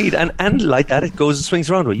need. And like that, it goes and swings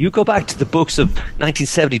around. You go back to the books of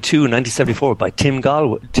 1972 and 1974 by Tim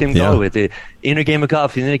Galloway, The Inner Game of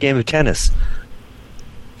Golf, The Inner Game of Tennis.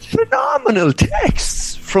 Phenomenal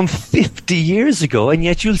texts from 50 years ago, and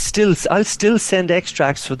yet I'll still send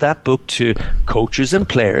extracts for that book to coaches and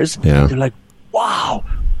players. Yeah. They're like, wow,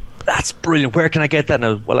 that's brilliant. Where can I get that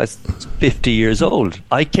now? Well, I was 50 years old.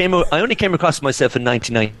 I only came across myself in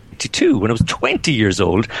 1992 when I was 20 years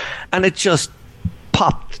old, and it just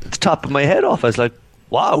popped the top of my head off. I was like,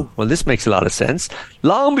 wow, well, this makes a lot of sense.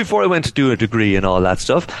 Long before I went to do a degree and all that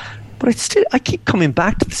stuff. But I keep coming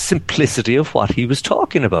back to the simplicity of what he was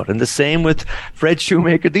talking about. And the same with Fred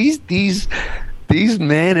Shoemaker. These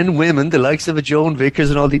men and women, the likes of a Joan Vickers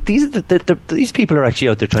and all these people are actually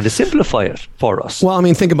out there trying to simplify it for us. Well, I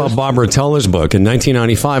mean, think about Bob Rotella's book in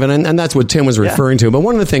 1995, and that's what Tim was referring to. But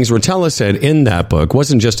one of the things Rotella said in that book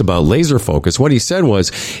wasn't just about laser focus. What he said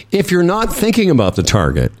was, if you're not thinking about the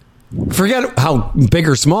target, forget how big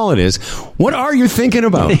or small it is. What are you thinking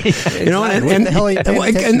about? And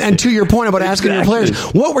to your point about asking your players,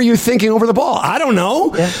 what were you thinking over the ball? I don't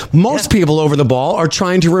know. Yeah. Most people over the ball are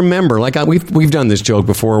trying to remember. Like we've done this joke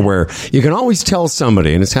before, where you can always tell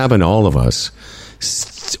somebody, and it's happened to all of us,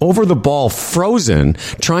 over the ball, frozen,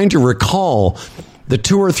 trying to recall the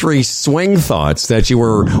 2 or 3 swing thoughts that you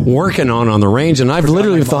were working on the range. And I've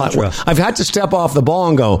literally thought, I've had to step off the ball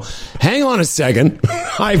and go, hang on a second.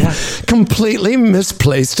 I've completely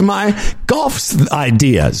misplaced my golf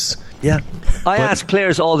ideas. Yeah. I ask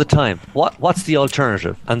players all the time, what's the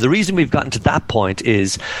alternative? And the reason we've gotten to that point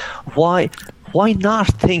is why not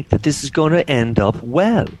think that this is going to end up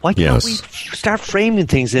well? Why can't we start framing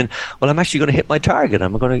things in, well, I'm actually going to hit my target.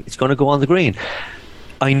 It's going to go on the green.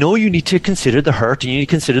 I know you need to consider the hurt and you need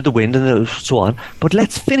to consider the wind and so on, but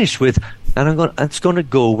let's finish with, and it's going to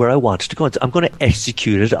go where I want it to go. I'm going to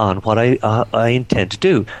execute it on what I intend to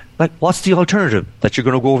do. Like, what's the alternative? That you're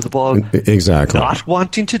going to go over the ball exactly not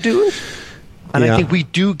wanting to do it? And I think we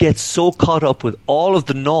do get so caught up with all of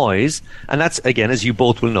the noise, and that's, again, as you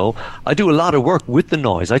both will know, I do a lot of work with the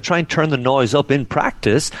noise. I try and turn the noise up in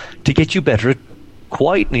practice to get you better at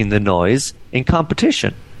quietening the noise in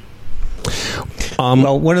competition.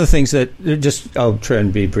 Well, one of the things that I'll try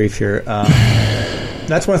and be brief here.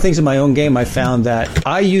 That's one of the things in my own game I found that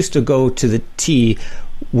I used to go to the tee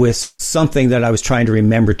with something that I was trying to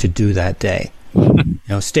remember to do that day.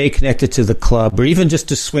 Stay connected to the club, or even just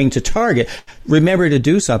to swing to target. Remember to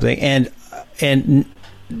do something. And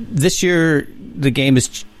this year the game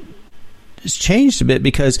has changed a bit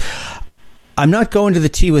because I'm not going to the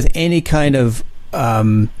tee with any kind of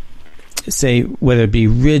say, whether it be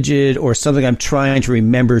rigid or something I'm trying to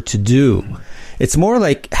remember to do. It's more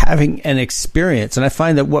like having an experience. And I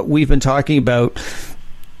find that what we've been talking about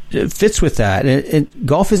fits with that. And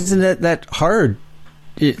golf isn't that hard.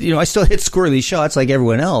 I still hit squirrely shots like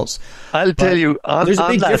everyone else. I'll tell you. There's a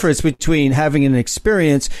big difference between having an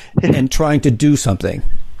experience and trying to do something.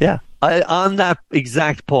 Yeah. On that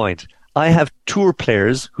exact point, I have tour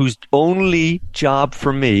players whose only job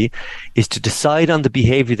for me is to decide on the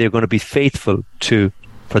behavior they're going to be faithful to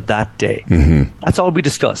for that day. Mm-hmm. That's all we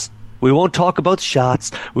discuss. We won't talk about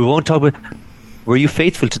shots. We won't talk about, were you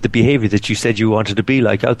faithful to the behavior that you said you wanted to be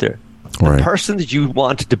like out there? The person that you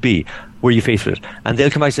wanted to be, were you faithful to it? And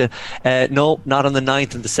they'll come back and say, no, not on the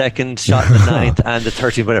 9th and the 2nd shot on the 9th and the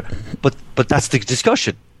 13th, whatever. But that's the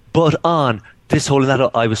discussion. But on this whole and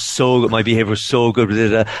that, I was so good, my behavior was so good,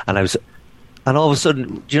 and all of a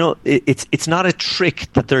sudden, it's not a trick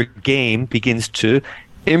that their game begins to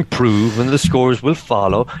improve and the scores will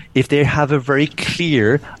follow if they have a very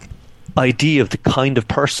clear idea of the kind of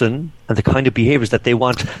person and the kind of behaviors that they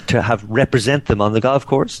want to have represent them on the golf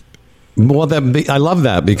course. Well, I love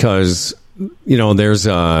that because, there's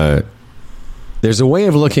a way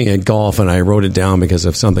of looking at golf, and I wrote it down because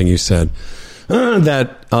of something you said.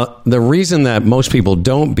 That the reason that most people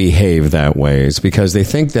don't behave that way is because they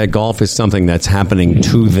think that golf is something that's happening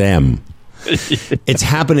to them. It's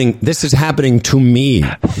happening. This is happening to me,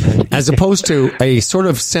 as opposed to a sort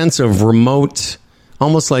of sense of remote,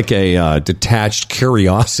 almost like a detached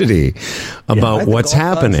curiosity about what's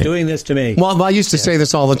happening. Doing this to me. Well, I used to say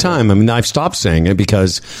this all the time. I mean, I've stopped saying it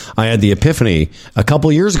because I had the epiphany a couple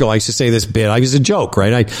of years ago. I used to say this bit. I was a joke,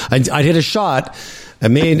 right? I'd hit a shot.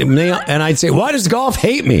 And I'd say, why does golf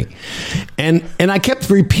hate me? And I kept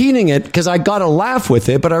repeating it because I got a laugh with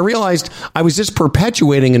it, but I realized I was just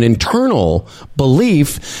perpetuating an internal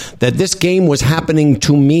belief that this game was happening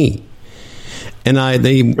to me. And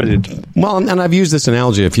I've used this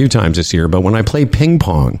analogy a few times this year, but when I play ping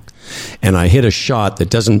pong and I hit a shot that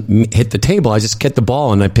doesn't hit the table, I just get the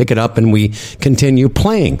ball and I pick it up and we continue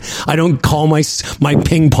playing. I don't call my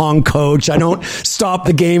ping pong coach. I don't stop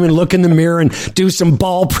the game and look in the mirror and do some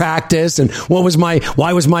ball practice. And why was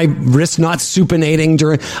my wrist not supinating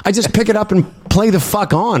during? I just pick it up and play the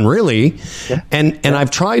fuck on, really. Yeah. And I've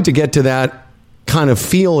tried to get to that kind of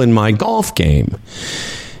feel in my golf game.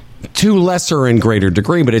 To lesser and greater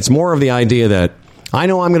degree, but it's more of the idea that I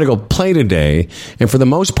know I'm going to go play today, and for the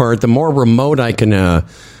most part, the more remote I can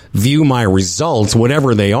view my results,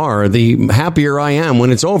 whatever they are, the happier I am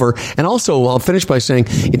when it's over. And also, I'll finish by saying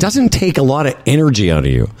it doesn't take a lot of energy out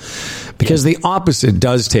of you, because the opposite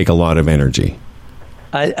does take a lot of energy.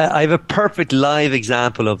 I have a perfect live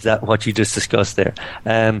example of that, what you just discussed there.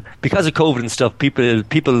 Because of COVID and stuff,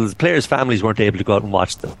 players' families weren't able to go out and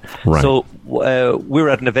watch them. Right. So we were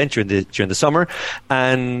at an event during the summer,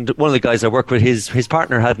 and one of the guys I work with, his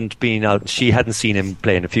partner hadn't been out. She hadn't seen him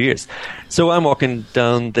play in a few years. So I'm walking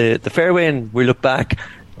down the fairway, and we look back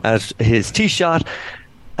at his tee shot,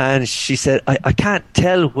 and she said, I can't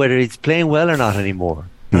tell whether he's playing well or not anymore.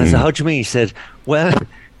 And I said, how do you mean? He said, well,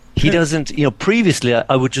 he doesn't, previously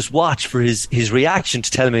I would just watch for his reaction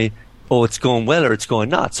to tell me, oh, it's going well or it's going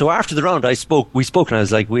not. So after the round, we spoke, and I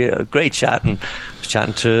was like, we had a great chat, and I was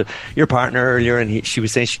chatting to your partner earlier, and she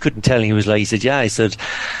was saying she couldn't tell, and he said, yeah. I said,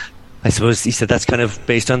 I suppose, he said, that's kind of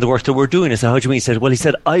based on the work that we're doing. I said, how do you mean? He said, well,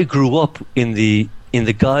 I grew up in the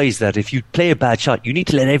guise that if you play a bad shot, you need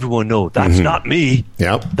to let everyone know that's not me.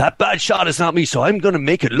 Yep. That bad shot is not me. So I'm going to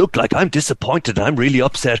make it look like I'm disappointed and I'm really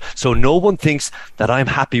upset, so no one thinks that I'm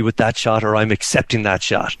happy with that shot or I'm accepting that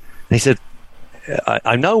shot. And he said,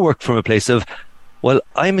 I now work from a place of, well,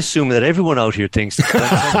 I'm assuming that everyone out here thinks that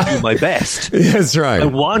I'm going to do my best. That's right. I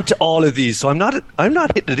want all of these, so I'm not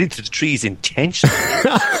hitting it into the trees intentionally.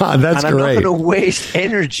 That's and I'm great. not going to waste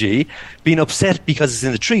energy being upset because it's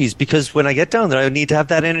in the trees, because when I get down there, I need to have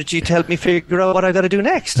that energy to help me figure out what I've got to do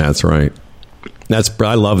next. That's right.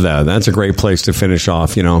 I love that. That's a great place to finish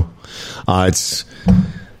off.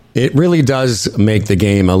 It really does make the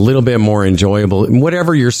game a little bit more enjoyable,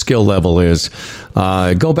 whatever your skill level is.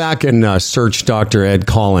 Go back and search Dr. Ed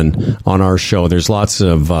Collin on our show. There's lots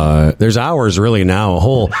of, there's hours really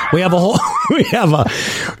now.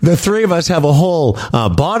 The three of us have a whole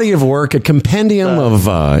body of work, a compendium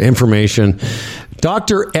of information.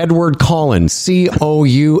 Dr. Edward Collin,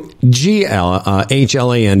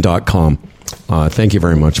 COUGLHLAN.com. Thank you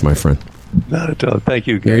very much, my friend. Not at all. Thank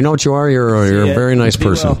you, Gary. You know what you are? You're a very nice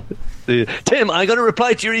person. Well. Tim, I'm going to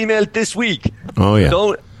reply to your email this week. Oh, yeah.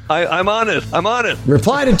 I'm on it.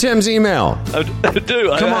 Reply to Tim's email. I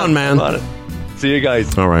do. Come on, man. I'm on it. See you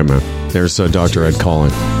guys. All right, man. There's Dr. Ed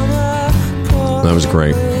Collin. That was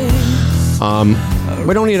great.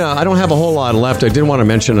 We don't need I don't have a whole lot left. I did want to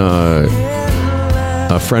mention a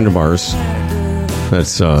friend of ours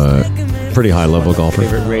that's pretty high-level golfer.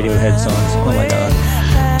 Favorite Radiohead songs. Oh, my God.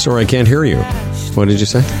 Sorry, I can't hear you. What did you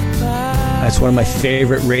say? That's one of my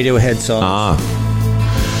favorite Radiohead songs.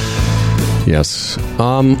 Yes.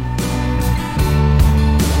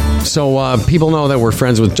 So people know that we're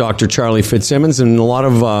friends with Dr. Charlie Fitzsimmons, and a lot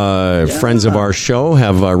of friends of our show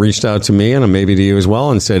have reached out to me, and maybe to you as well,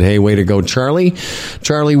 and said, hey, way to go, Charlie.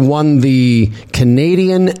 Charlie won the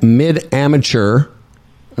Canadian Mid-Amateur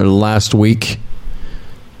last week.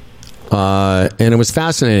 And it was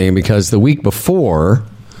fascinating because the week before,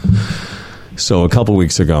 so a couple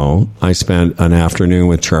weeks ago, I spent an afternoon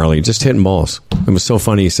with Charlie just hitting balls. It was so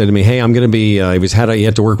funny. He said to me, hey, I'm going to be, he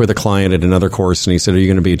had to work with a client at another course, and he said, are you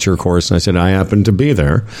going to be at your course? And I said, I happen to be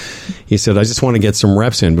there. He said, I just want to get some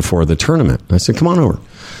reps in before the tournament. I said, come on over.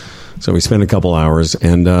 So we spent a couple hours,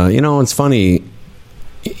 and, it's funny,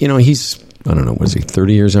 he's, I don't know, was he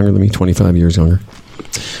 30 years younger than me, 25 years younger?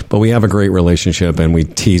 But we have a great relationship, and we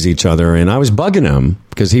tease each other. And I was bugging him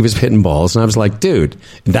because he was hitting balls, and I was like, "Dude,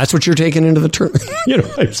 that's what you're taking into the tournament."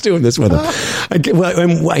 I was doing this with him.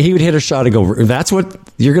 He would hit a shot and go, "That's what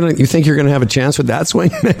you're gonna. You think you're gonna have a chance with that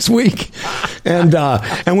swing next week?" And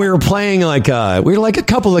we were playing we were like a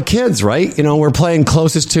couple of kids, right? We're playing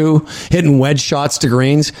closest to hitting wedge shots to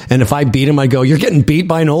greens. And if I beat him, I go, "You're getting beat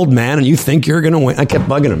by an old man, and you think you're gonna win." I kept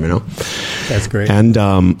bugging him, That's great.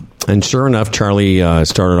 And sure enough, Charlie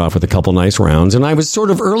started off with a couple nice rounds. And I was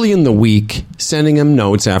sort of early in the week sending him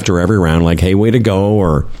notes after every round, like, hey, way to go,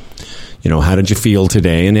 or, how did you feel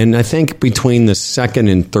today? And then I think between the second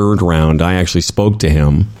and third round, I actually spoke to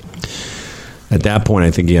him. At that point,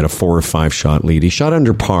 I think he had a 4 or 5 shot lead. He shot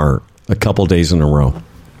under par a couple days in a row.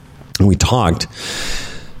 And we talked,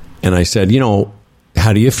 and I said,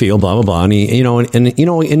 how do you feel? Blah, blah, blah. And he, in a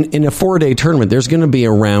 4-day tournament, there's going to be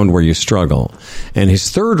a round where you struggle. And his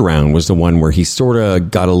third round was the one where he sort of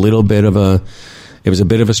got it was a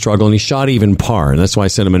bit of a struggle, and he shot even par. And that's why I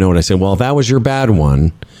sent him a note. I said, well, if that was your bad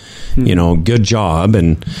one, good job.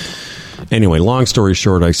 And anyway, long story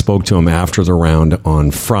short, I spoke to him after the round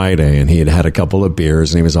on Friday, and he had had a couple of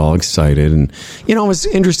beers, and he was all excited. And, it was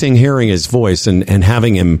interesting hearing his voice and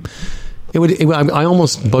having him. I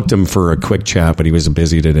almost booked him for a quick chat, but he was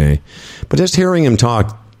busy today. But just hearing him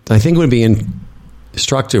talk, I think it would be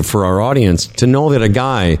instructive for our audience to know that a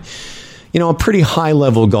guy, a pretty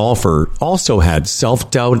high-level golfer, also had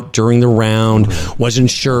self-doubt during the round, wasn't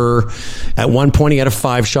sure. At one point, he had a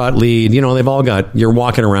 5-shot lead. They've all got, you're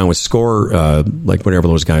walking around with score, like whatever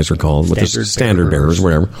those guys are called, with the standard bearers,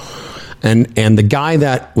 whatever. And the guy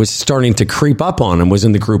that was starting to creep up on him was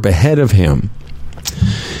in the group ahead of him.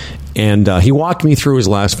 And he walked me through his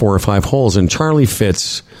last 4 or 5 holes, and Charlie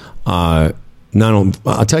Fitz, I'll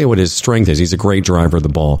tell you what his strength is. He's a great driver of the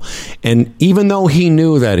ball. And even though he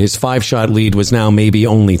knew that his 5-shot lead was now maybe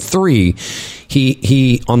only 3,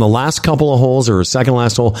 he on the last couple of holes, or second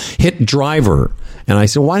last hole, hit driver. And I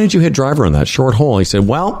said, why did you hit driver on that short hole? He said,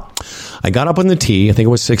 well, I got up on the tee, I think it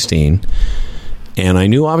was 16, and I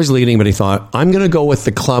knew I was leading, but he thought, I'm going to go with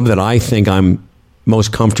the club that I think I'm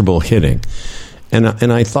most comfortable hitting. And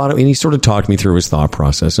I thought, and he sort of talked me through his thought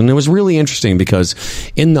process. And it was really interesting because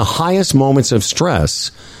in the highest moments of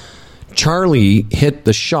stress, Charlie hit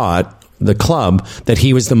the shot, the club, that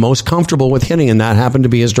he was the most comfortable with hitting, and that happened to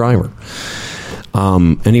be his driver.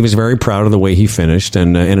 And he was very proud of the way he finished,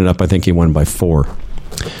 and ended up, I think he won by 4.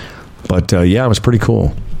 But yeah, it was pretty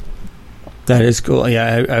cool. That is cool.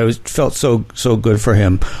 Yeah, I felt so good for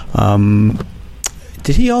him.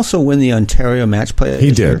 Did he also win the Ontario Match Play?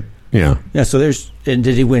 He did. Yeah. Yeah. So and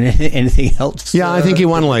did he win anything else? Yeah, I think he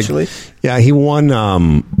won he won.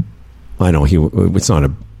 I know it's not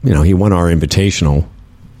he won our invitational.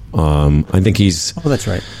 I think he's. Oh, that's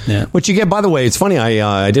right. Yeah. Which you get, by the way, it's funny.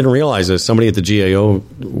 I didn't realize this. Somebody at the GAO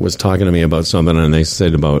was talking to me about something, and they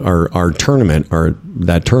said about our tournament,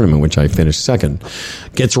 that tournament, which I finished second,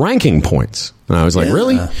 gets ranking points. And I was like,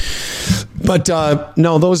 really? But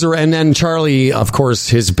no, those are. And then Charlie, of course,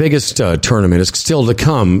 his biggest tournament is still to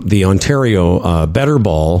come, the Ontario Better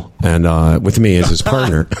Ball, and with me as his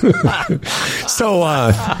partner. So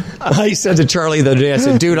I said to Charlie the other day, I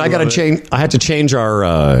said, dude, I got to change. I had to change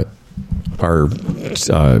our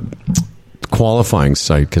qualifying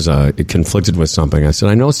site because it conflicted with something. I said,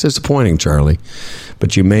 I know it's disappointing, Charlie,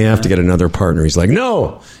 but you may have to get another partner. He's like,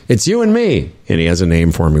 no, it's you and me. And he has a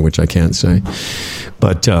name for me, which I can't say.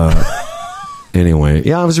 But anyway,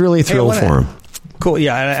 yeah, I was really thrilled for him. Cool.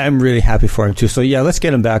 Yeah, I'm really happy for him too. So yeah, let's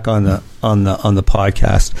get him back on the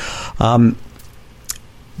podcast.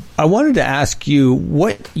 I wanted to ask you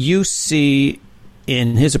what you see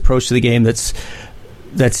in his approach to the game that's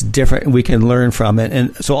different and we can learn from it.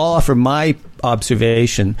 And so I'll offer my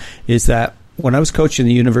observation is that when I was coaching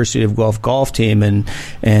the University of Guelph golf team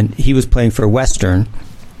and he was playing for Western,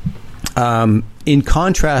 in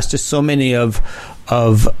contrast to so many of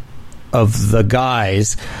the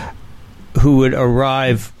guys who would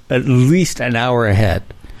arrive at least an hour ahead,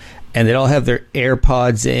 and they'd all have their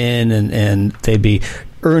AirPods in and they'd be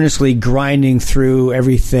earnestly grinding through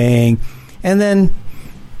everything, and then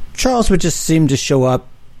Charles would just seem to show up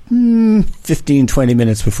 15, 20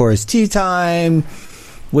 minutes before his tee time,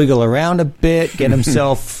 wiggle around a bit, get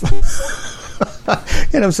himself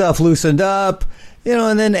loosened up,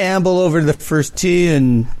 and then amble over to the first tee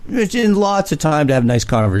and in lots of time to have nice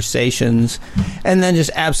conversations, and then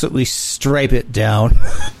just absolutely stripe it down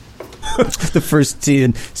the first tee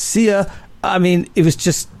and see ya. I mean, it was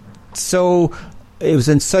just so. It was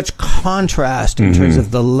in such contrast in terms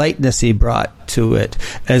of the lightness he brought to it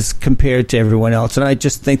as compared to everyone else. And I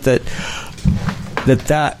just think that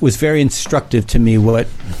was very instructive to me what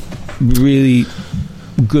really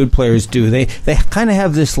good players do. They kind of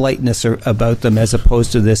have this lightness about them as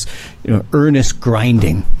opposed to this earnest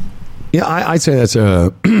grinding. Yeah, I'd say that's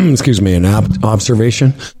an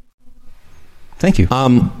observation. Thank you.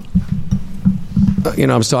 I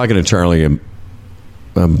was talking to Charlie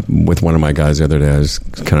with one of my guys the other day. I was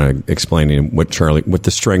kind of explaining what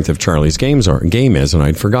the strength of Charlie's game is, and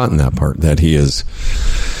I'd forgotten that part, that he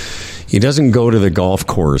doesn't go to the golf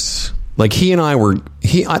course. Like he and I were,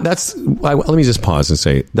 let me just pause and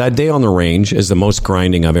say, that day on the range is the most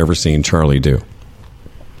grinding I've ever seen Charlie do.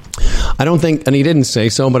 I don't think, and he didn't say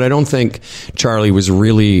so, but I don't think Charlie was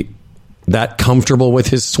really that comfortable with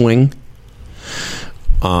his swing.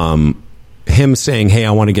 Him saying, hey,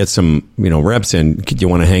 I want to get some, reps in. Do you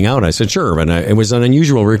want to hang out? I said, sure. And it was an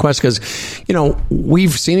unusual request because,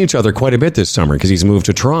 we've seen each other quite a bit this summer because he's moved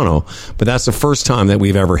to Toronto, but that's the first time that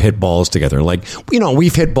we've ever hit balls together. Like,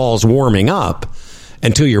 we've hit balls warming up,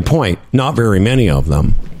 and to your point, not very many of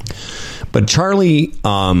them. But Charlie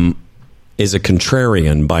is a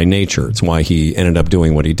contrarian by nature. It's why he ended up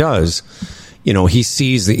doing what he does. He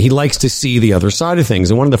likes to see the other side of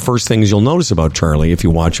things. And one of the first things you'll notice about Charlie, if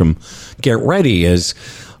you watch him get ready, is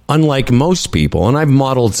unlike most people, and I've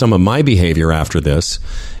modeled some of my behavior after this,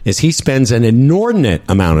 is he spends an inordinate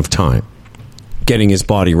amount of time getting his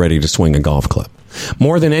body ready to swing a golf club.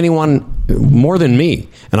 More than anyone more than me,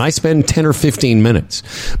 and I spend 10 or 15 minutes.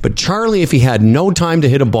 But Charlie, if he had no time to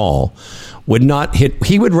hit a ball, would not hit.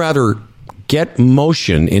 He would rather get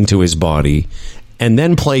motion into his body and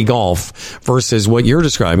then play golf versus what you're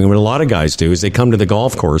describing. What a lot of guys do is they come to the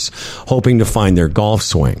golf course hoping to find their golf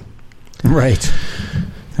swing. Right.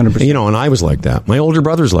 100%. You know, and I was like that. My older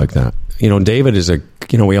brother's like that. You know, David is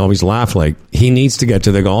we always laugh like he needs to get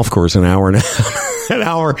to the golf course an hour and a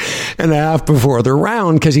half before the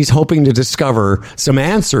round because he's hoping to discover some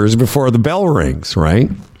answers before the bell rings,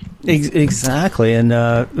 right? Exactly. And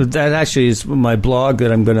that actually is my blog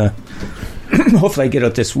that I'm going to hopefully I get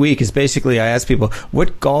out this week. Is basically I ask people,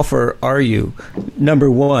 what golfer are you?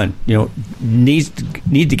 Number one,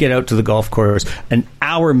 need to get out to the golf course an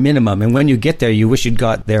hour minimum, and when you get there, you wish you'd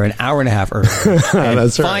got there an hour and a half early. And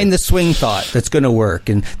that's right. Find the swing thought that's going to work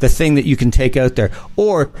and the thing that you can take out there.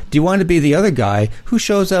 Or do you want to be the other guy who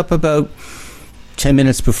shows up about 10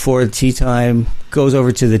 minutes before the tee time, goes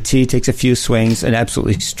over to the tee, takes a few swings, and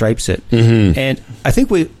absolutely stripes it? Mm-hmm. And I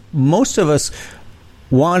think most of us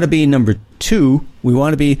want to be number two. We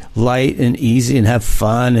want to be light and easy and have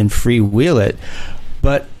fun and freewheel it.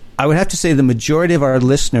 But I would have to say the majority of our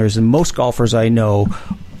listeners and most golfers I know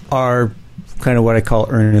are kind of what I call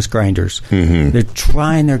earnest grinders. Mm-hmm. They're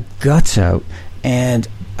trying their guts out. And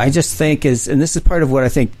I just think and this is part of what I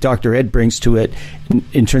think Dr. Ed brings to it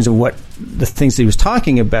in terms of what the things that he was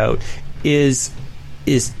talking about is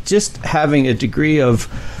just having a degree of,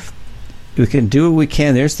 we can do what we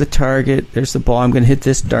can. There's the target. There's the ball. I'm going to hit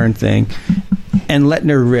this darn thing. And letting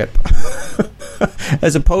her rip.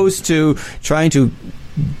 As opposed to trying to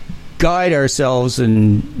guide ourselves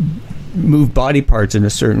and move body parts in a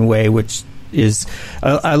certain way, which is...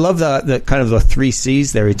 I love the kind of the 3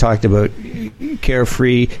 C's there. He talked about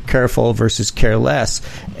carefree, careful versus careless.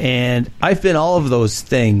 And I've been all of those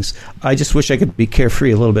things. I just wish I could be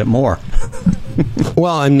carefree a little bit more.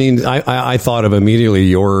 Well, I mean, I thought of immediately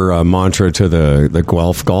your mantra to the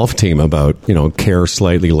golf team about, care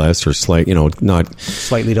slightly less or not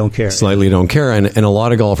slightly don't care. Slightly don't care. And a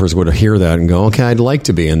lot of golfers would hear that and go, okay, I'd like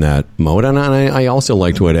to be in that mode. And I also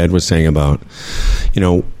liked what Ed was saying about,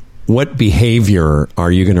 what behavior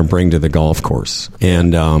are you going to bring to the golf course?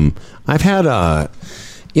 And I've had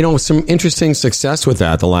some interesting success with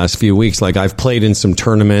that the last few weeks. Like I've played in some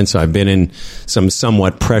tournaments. I've been in some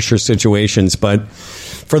somewhat pressure situations, but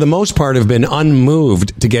for the most part have been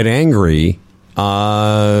unmoved to get angry.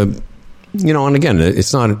 And again,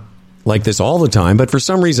 it's not like this all the time, but for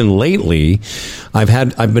some reason lately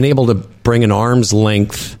I've been able to bring an arm's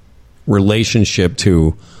length relationship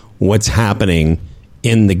to what's happening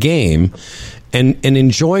in the game and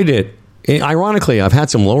enjoyed it. Ironically, I've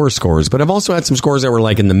had some lower scores, but I've also had some scores that were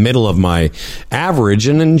like in the middle of my average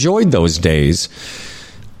and enjoyed those days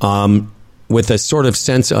with a sort of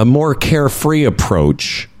sense, a more carefree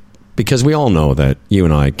approach, because we all know that you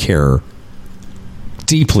and I care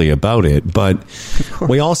deeply about it, but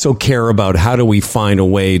we also care about how do we find a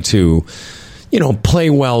way to, play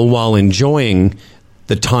well while enjoying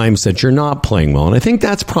the times that you're not playing well. And I think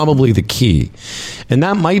that's probably the key. And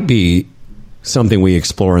that might be something we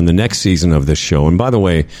explore in the next season of this show. And by the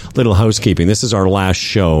way, little housekeeping, this is our last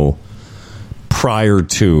show prior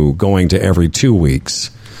to going to every 2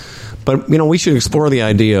 weeks. But, we should explore the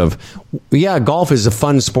idea of, golf is a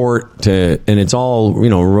fun sport and it's all,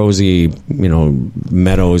 rosy,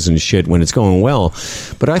 meadows and shit when it's going well.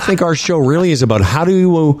 But I think our show really is about how do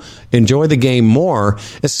you enjoy the game more,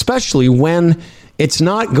 especially when it's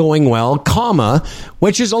not going well,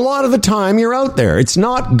 which is a lot of the time you're out there. It's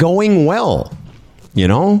not going well,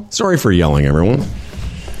 Sorry for yelling, everyone.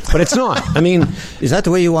 But it's not. I mean... Is that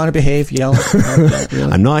the way you want to behave, yelling?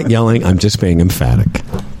 I'm not yelling. I'm just being emphatic.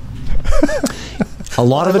 A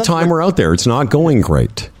lot of the time we're out there. It's not going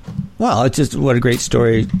great. Well, it's just what a great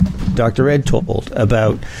story Dr. Ed told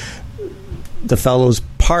about the fellow's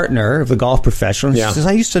partner of the golf professional. She says,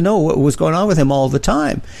 I used to know what was going on with him all the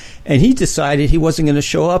time. And he decided he wasn't going to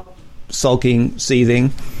show up sulking,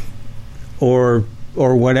 seething, or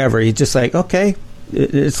whatever. He's just like, okay.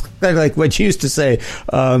 It's kind of like what you used to say, hit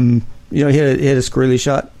a squirrely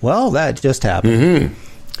shot. Well, that just happened. Mm-hmm.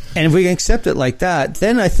 And if we can accept it like that,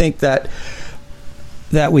 then I think that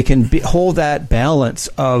we can hold that balance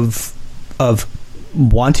of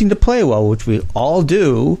wanting to play well, which we all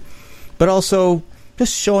do, but also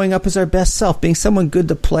just showing up as our best self, being someone good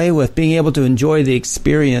to play with, being able to enjoy the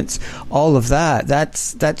experience, all of that.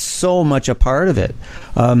 That's so much a part of it.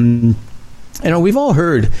 We've all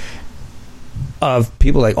heard of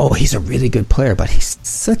people like, oh, he's a really good player, but he's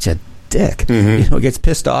such a dick. Mm-hmm. Gets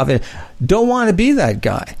pissed off and don't want to be that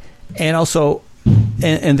guy. And also,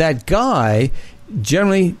 and that guy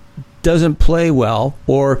generally doesn't play well,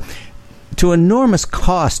 or to enormous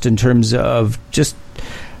cost in terms of just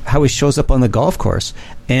how he shows up on the golf course.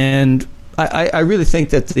 And I really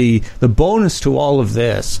think that the bonus to all of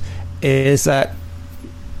this is that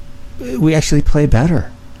we actually play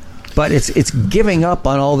better. But it's giving up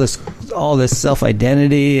on all this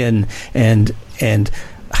self-identity and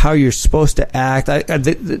how you're supposed to act.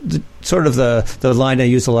 The line I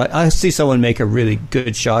use a lot, I see someone make a really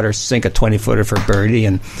good shot or sink a 20-footer for birdie,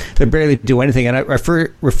 and they barely do anything. And I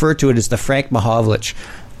refer to it as the Frank Mahovlich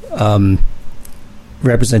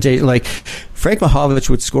representation. Like, Frank Mahovlich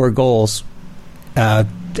would score goals,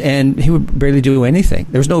 and he would barely do anything.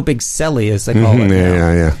 There was no big celly, as they call it.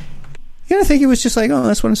 Yeah. You gotta think he was just like, oh,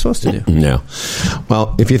 that's what I'm supposed to do. Yeah.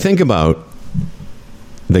 Well, if you think about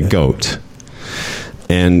the GOAT,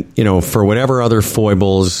 and, for whatever other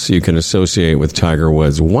foibles you can associate with Tiger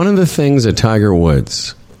Woods, one of the things that Tiger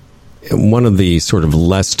Woods, one of the sort of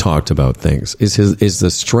less talked about things, is the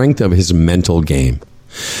strength of his mental game.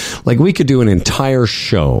 Like, we could do an entire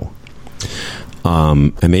show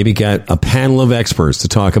and maybe get a panel of experts to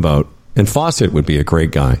talk about, and Fawcett would be a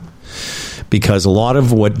great guy. Because a lot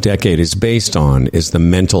of what Decade is based on is the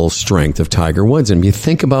mental strength of Tiger Woods. And you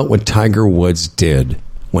think about what Tiger Woods did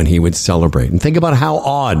when he would celebrate. And think about how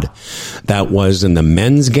odd that was in the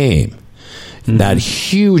men's game. Mm-hmm. That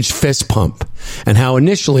huge fist pump. And how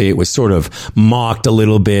initially it was sort of mocked a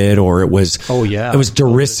little bit, or it was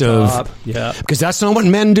derisive. Yeah. Because that's not what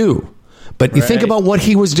men do. But you think about what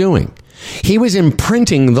he was doing. He was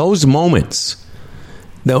imprinting those moments.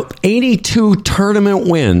 The 82 tournament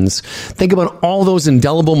wins, think about all those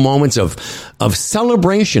indelible moments of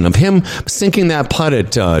celebration, of him sinking that putt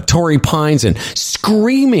at Torrey Pines and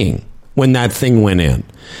screaming when that thing went in.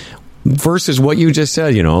 Versus what you just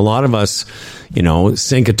said, a lot of us,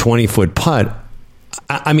 sink a 20-foot putt.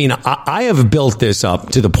 I have built this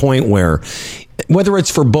up to the point where, whether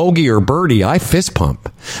it's for bogey or birdie, I fist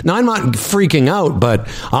pump. Now, I'm not freaking out, but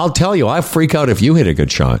I'll tell you, I freak out if you hit a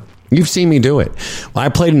good shot. You've seen me do it. I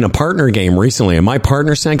played in a partner game recently, and my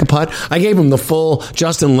partner sank a putt. I gave him the full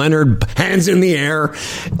Justin Leonard, hands in the air.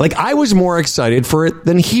 Like, I was more excited for it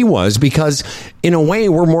than he was, because in a way,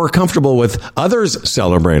 we're more comfortable with others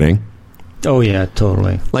celebrating. Oh, yeah,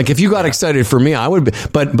 totally. Like, if you got excited for me, I would be.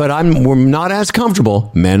 But we're not as comfortable,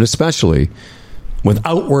 men especially, with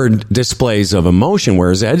outward displays of emotion,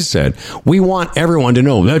 whereas Ed said, we want everyone to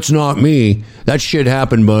know, that's not me. That shit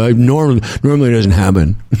happened, but normally doesn't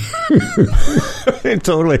happen.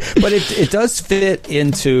 Totally. But it does fit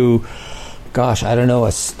into, gosh, I don't know,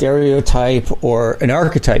 a stereotype or an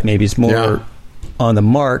archetype, maybe is more on the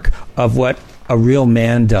mark of what a real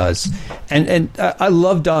man does. And I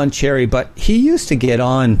love Don Cherry, but he used to get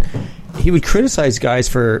on, he would criticize guys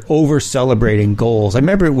for over-celebrating goals. I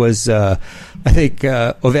remember it was,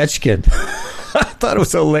 Ovechkin. I thought it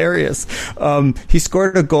was hilarious. He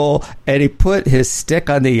scored a goal, and he put his stick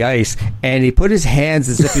on the ice, and he put his hands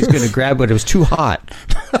as if he was going to grab it. It was too hot.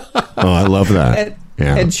 Oh, I love that.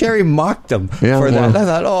 And Cherry mocked him for that. I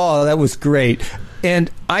thought, oh, that was great.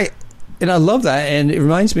 And I love that, and it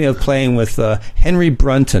reminds me of playing with Henry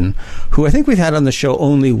Brunton, who I think we've had on the show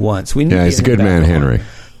only once. He's a good man, Henry.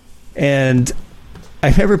 And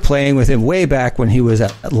I remember playing with him way back when he was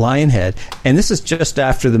at Lionhead, and this is just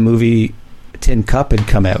after the movie Tin Cup had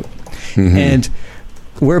come out. Mm-hmm. And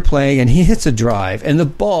we're playing, and he hits a drive, and the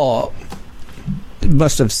ball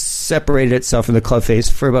must have separated itself from the club face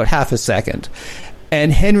for about half a second.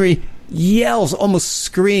 And Henry yells, almost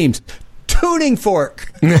screams, "Tuning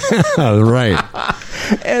fork!" Right.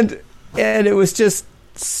 And it was just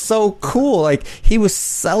so cool. Like, he was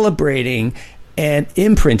celebrating and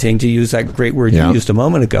imprinting, to use that great word you used a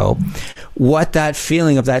moment ago, what that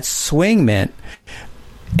feeling of that swing meant.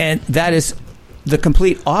 And that is the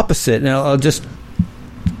complete opposite. And I'll just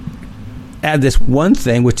add this one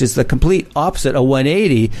thing, which is the complete opposite, a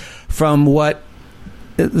 180 from what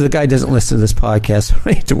the guy doesn't listen to this podcast, so I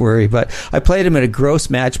don't need to worry, but I played him at a gross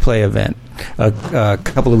match play event a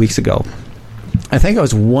couple of weeks ago. I think I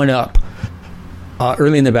was 1-up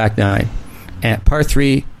early in the back nine. At par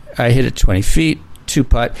 3, I hit it 20 feet,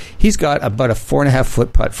 2-putt. He's got about a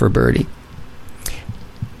 4.5-foot putt for birdie.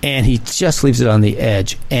 And he just leaves it on the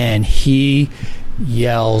edge, and he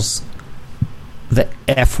yells the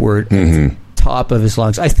F word at the top of his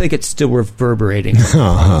lungs. I think it's still reverberating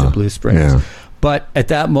in Blue Springs. Yeah. But at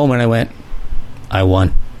that moment, I went, I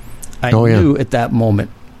won. I knew at that moment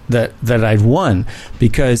that I'd won,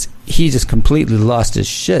 because he just completely lost his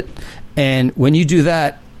shit. And when you do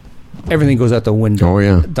that, everything goes out the window. Oh,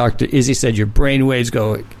 yeah. Dr. Izzy said your brain waves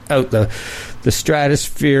go out the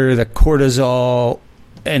stratosphere, the cortisol,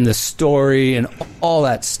 and the story and all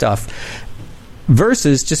that stuff,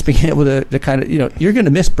 versus just being able to kind of, you're going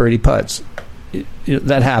to miss birdie putts.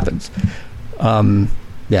 That happens.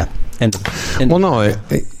 Yeah. And well, no,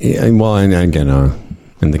 and again,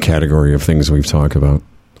 in the category of things we've talked about,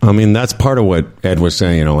 I mean, that's part of what Ed was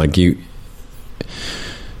saying.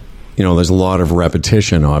 There's a lot of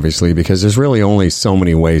repetition, obviously, because there's really only so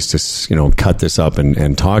many ways to, cut this up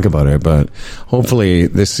and talk about it. But hopefully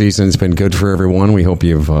this season's been good for everyone. We hope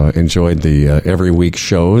you've enjoyed the every week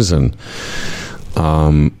shows, and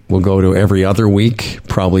we'll go to every other week,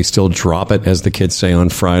 probably still drop it, as the kids say, on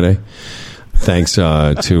Friday. Thanks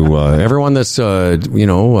to everyone that's,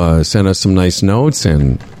 sent us some nice notes,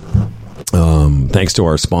 and thanks to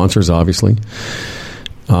our sponsors, obviously.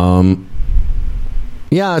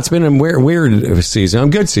 Yeah, it's been a weird season. A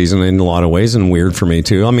good season in a lot of ways, and weird for me,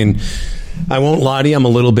 too. I mean, I won't lie to you, I'm a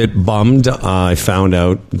little bit bummed. I found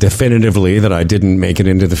out definitively that I didn't make it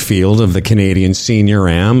into the field of the Canadian Senior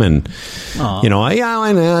Am, and I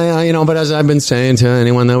know, but as I've been saying to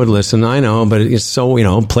anyone that would listen, I know, but it's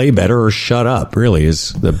so, play better or shut up, really,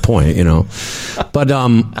 is the point, But,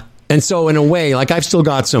 and so in a way, I've still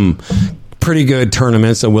got some pretty good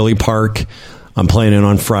tournaments at Willie Park. I'm playing in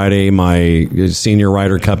on Friday. My senior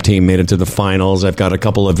Ryder Cup team made it to the finals. I've got a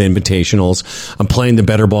couple of invitationals. I'm playing the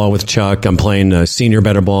better ball with Chuck. I'm playing senior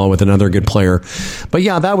better ball with another good player. But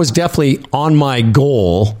yeah, that was definitely on my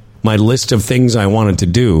goal, my list of things I wanted to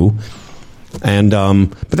do. And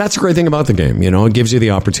but that's the great thing about the game. It gives you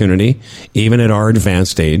the opportunity, even at our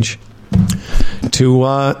advanced age,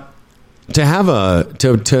 to have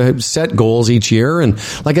to set goals each year. And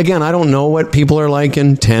again, I don't know what people are like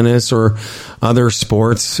in tennis or other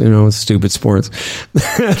sports, stupid sports.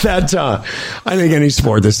 I think any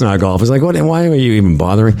sport that's not golf is why are you even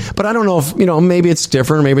bothering? But I don't know if, maybe it's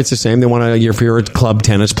different. Maybe it's the same. If you're a club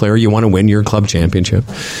tennis player, you want to win your club championship.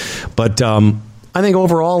 But I think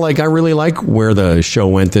overall, I really like where the show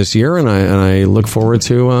went this year, and I look forward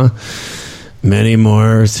to many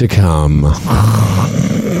more to come.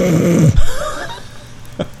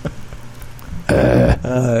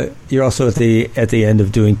 You're also at the end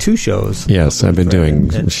of doing 2 shows. Yes, I've been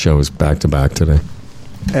doing shows back to back today,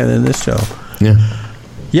 and then this show. Yeah.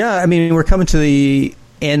 I mean, we're coming to the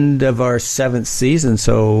end of our 7th season,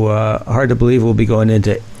 so hard to believe we'll be going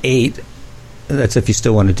into 8. That's if you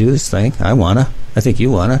still want to do this thing. I think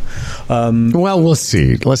you wanna. Well, we'll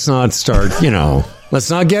see. Let's not start. Let's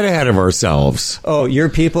not get ahead of ourselves. Oh, your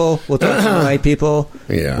people. We'll talk to my people.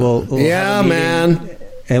 Yeah. We'll yeah, man.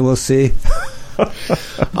 And we'll see.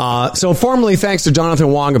 So formally, thanks to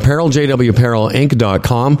Jonathan Wong Apparel,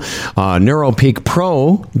 jwapparelinc.com,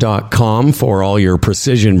 neuropeakpro.com for all your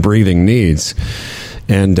precision breathing needs.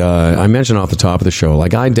 And I mentioned off the top of the show,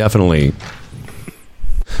 I definitely,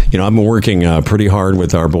 I've been working pretty hard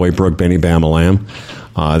with our boy Brooke Benny Bamalam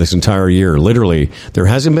this entire year. Literally, there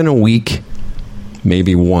hasn't been a week,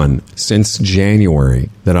 maybe one, since January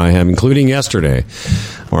that I have, including yesterday,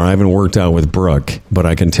 where I haven't worked out with Brooke. But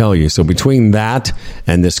I can tell you, so between that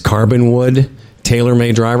and this carbon wood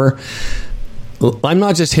TaylorMade driver, I'm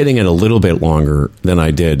not just hitting it a little bit longer than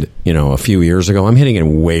I did, a few years ago. I'm hitting it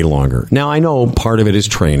way longer. Now, I know part of it is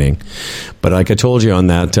training, but like I told you on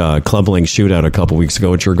that Club Link shootout a couple weeks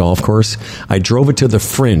ago at your golf course, I drove it to the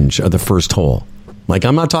fringe of the first hole.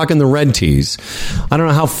 I'm not talking the red tees. I don't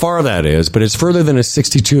know how far that is, but it's further than a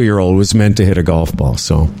 62-year-old was meant to hit a golf ball.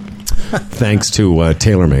 So thanks to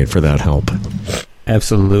TaylorMade for that help.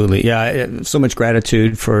 Absolutely. Yeah, so much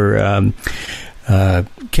gratitude for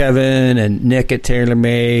Kevin and Nick at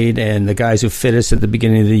TaylorMade and the guys who fit us at the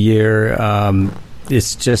beginning of the year.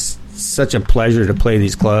 It's just such a pleasure to play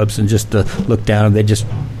these clubs and just to look down. They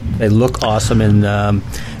look awesome, and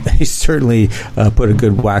they certainly put a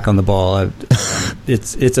good whack on the ball.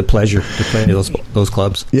 It's a pleasure to play those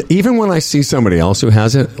clubs. Yeah, even when I see somebody else who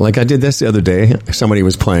has it, like I did this the other day. Somebody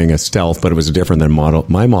was playing a Stealth, but it was different than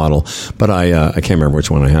my model. But I can't remember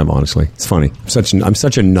which one I have. Honestly, it's funny. I'm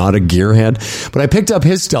such a not a gearhead. But I picked up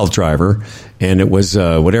his Stealth driver, and it was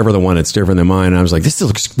whatever the one that's different than mine. And I was like, this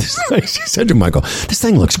I said to Michael, this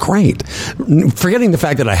thing looks great. Forgetting the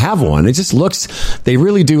fact that I have one, it just looks. They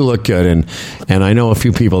really do look good. And I know a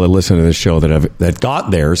few people that listen to this show that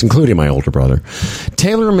got theirs, including my older brother.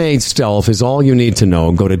 TaylorMade Stealth is all you need to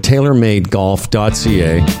know. Go to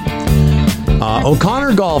tailormadegolf.ca.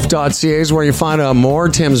 O'ConnorGolf.ca is where you find out more.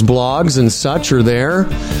 Tim's blogs and such are there.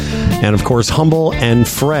 And, of course,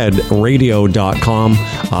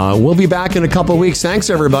 HumbleandFredRadio.com. We'll be back in a couple of weeks. Thanks,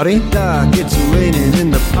 everybody. It's raining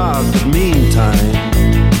in the park, but meantime,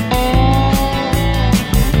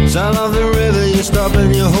 sound of the river, you stop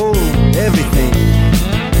and you hold everything.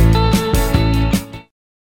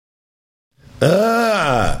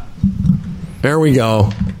 we go.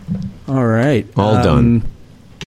 All right. All done.